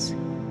trees.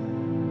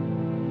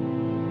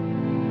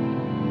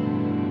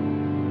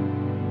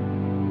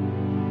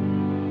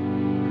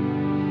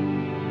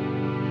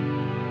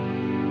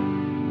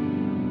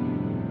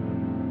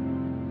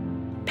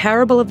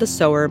 Parable of the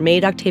Sower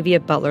made Octavia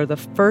Butler the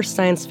first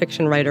science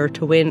fiction writer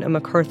to win a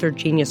MacArthur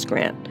Genius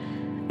Grant.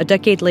 A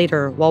decade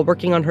later, while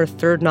working on her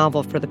third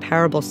novel for the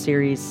Parable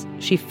series,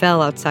 she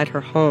fell outside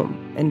her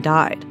home and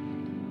died.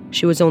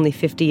 She was only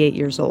 58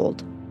 years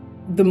old.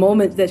 The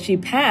moment that she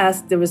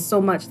passed, there was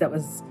so much that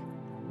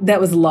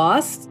was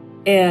lost,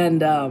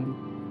 and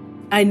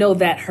I know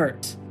that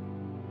hurt.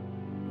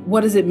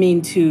 What does it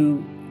mean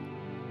to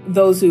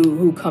those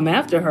who come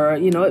after her?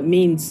 You know, it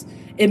means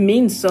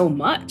so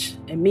much.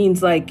 It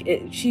means like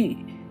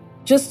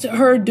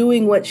her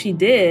doing what she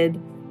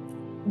did,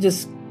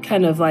 just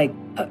kind of like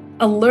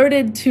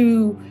alerted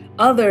to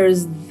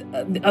others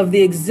of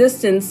the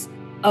existence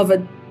of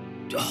a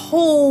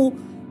whole,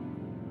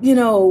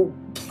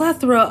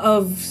 plethora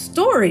of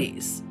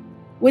stories,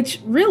 which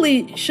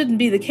really shouldn't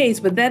be the case,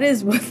 but that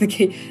is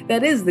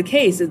the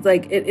case. It's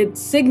like it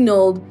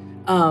signaled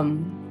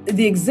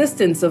the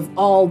existence of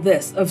all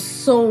this, of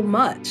so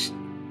much.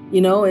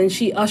 And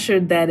she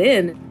ushered that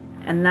in.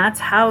 And that's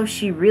how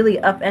she really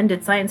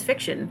upended science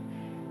fiction.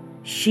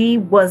 She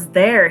was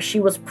there, she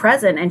was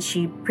present, and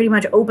she pretty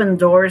much opened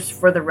doors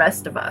for the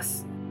rest of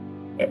us.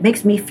 It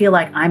makes me feel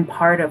like I'm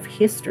part of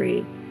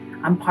history.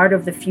 I'm part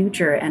of the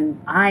future,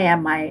 and I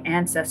am my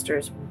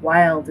ancestors'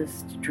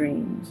 wildest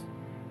dreams.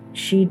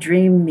 She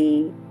dreamed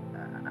me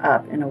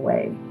up in a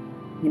way.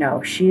 You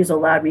know, she's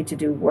allowed me to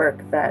do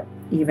work that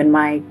even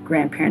my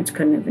grandparents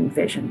couldn't have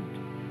envisioned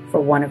for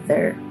one of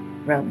their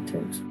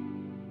relatives.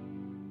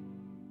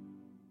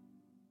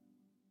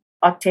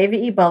 Octavia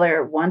E.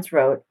 Butler once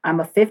wrote, "I'm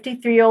a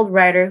 53-year-old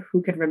writer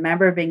who could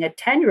remember being a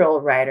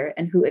 10-year-old writer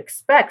and who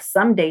expects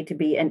someday to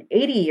be an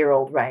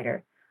 80-year-old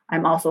writer.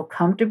 I'm also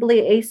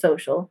comfortably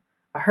asocial,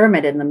 a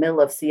hermit in the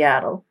middle of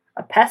Seattle,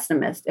 a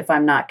pessimist if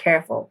I'm not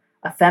careful,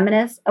 a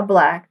feminist, a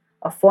Black,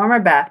 a former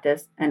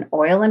Baptist, an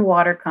oil and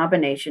water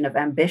combination of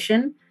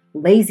ambition,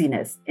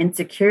 laziness,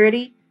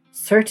 insecurity,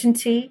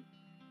 certainty,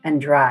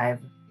 and drive."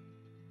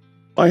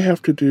 I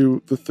have to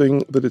do the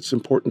thing that it's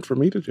important for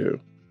me to do.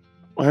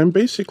 I'm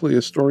basically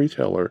a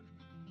storyteller,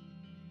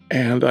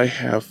 and I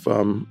have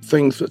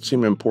things that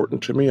seem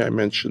important to me. I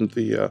mentioned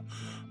the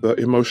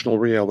emotional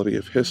reality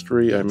of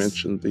history. I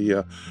mentioned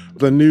the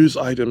news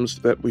items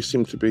that we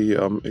seem to be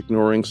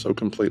ignoring so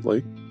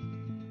completely.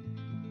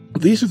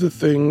 These are the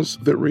things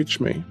that reach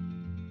me,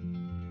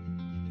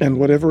 and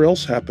whatever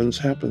else happens,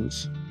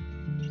 happens.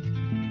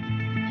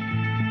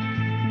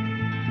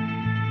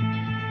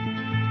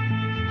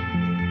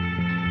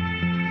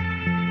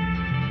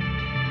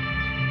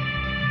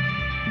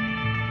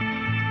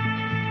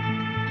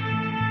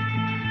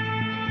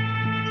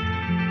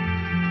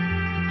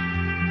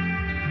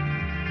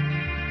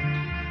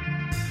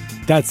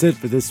 That's it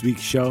for this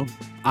week's show.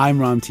 I'm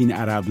Ramtin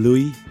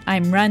Arablouei.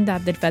 I'm Rand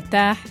Abdel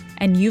Fattah,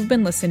 and you've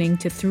been listening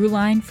to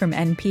Throughline from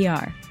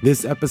NPR.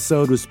 This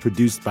episode was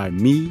produced by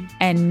me.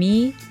 And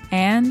me,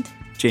 and...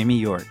 Jamie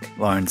York,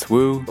 Lawrence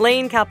Wu,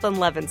 Lane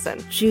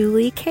Kaplan-Levinson,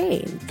 Julie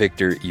Kane,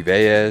 Victor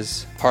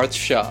Iveyes, Parth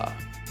Shah.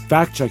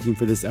 Fact-checking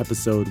for this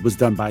episode was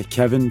done by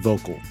Kevin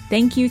Vogel.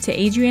 Thank you to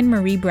Adrienne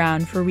Marie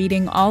Brown for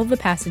reading all of the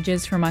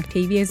passages from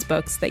Octavia's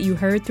books that you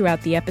heard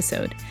throughout the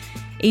episode.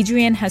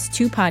 Adrienne has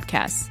 2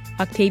 podcasts,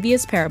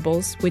 Octavia's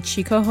Parables, which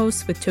she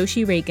co-hosts with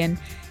Toshi Reagan,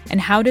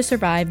 and How to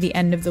Survive the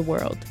End of the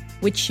World,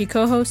 which she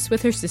co-hosts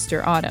with her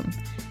sister Autumn.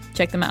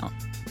 Check them out.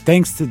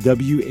 Thanks to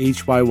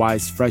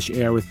WHYY's Fresh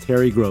Air with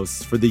Terry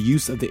Gross for the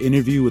use of the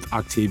interview with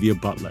Octavia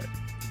Butler.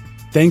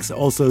 Thanks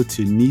also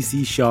to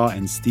Nisi Shaw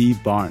and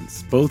Steve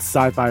Barnes, both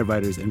sci-fi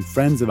writers and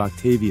friends of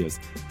Octavia's,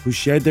 who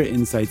shared their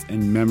insights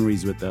and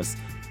memories with us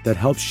that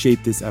helped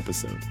shape this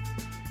episode.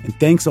 And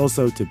thanks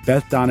also to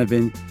Beth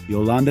Donovan,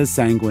 Yolanda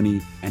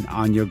Sanguini, and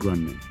Anya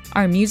Grunman.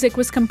 Our music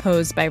was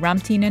composed by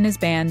Ramtin and his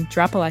band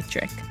Drop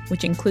Electric,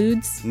 which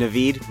includes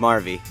Naveed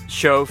Marvi,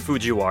 Sho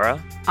Fujiwara,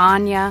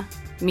 Anya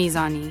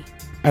Mizani.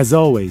 As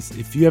always,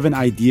 if you have an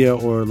idea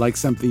or like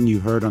something you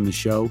heard on the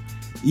show,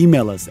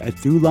 email us at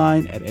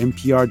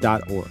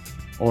throughline@npr.org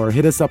or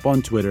hit us up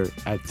on Twitter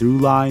at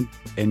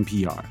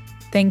throughlinenpr.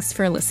 Thanks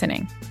for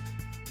listening.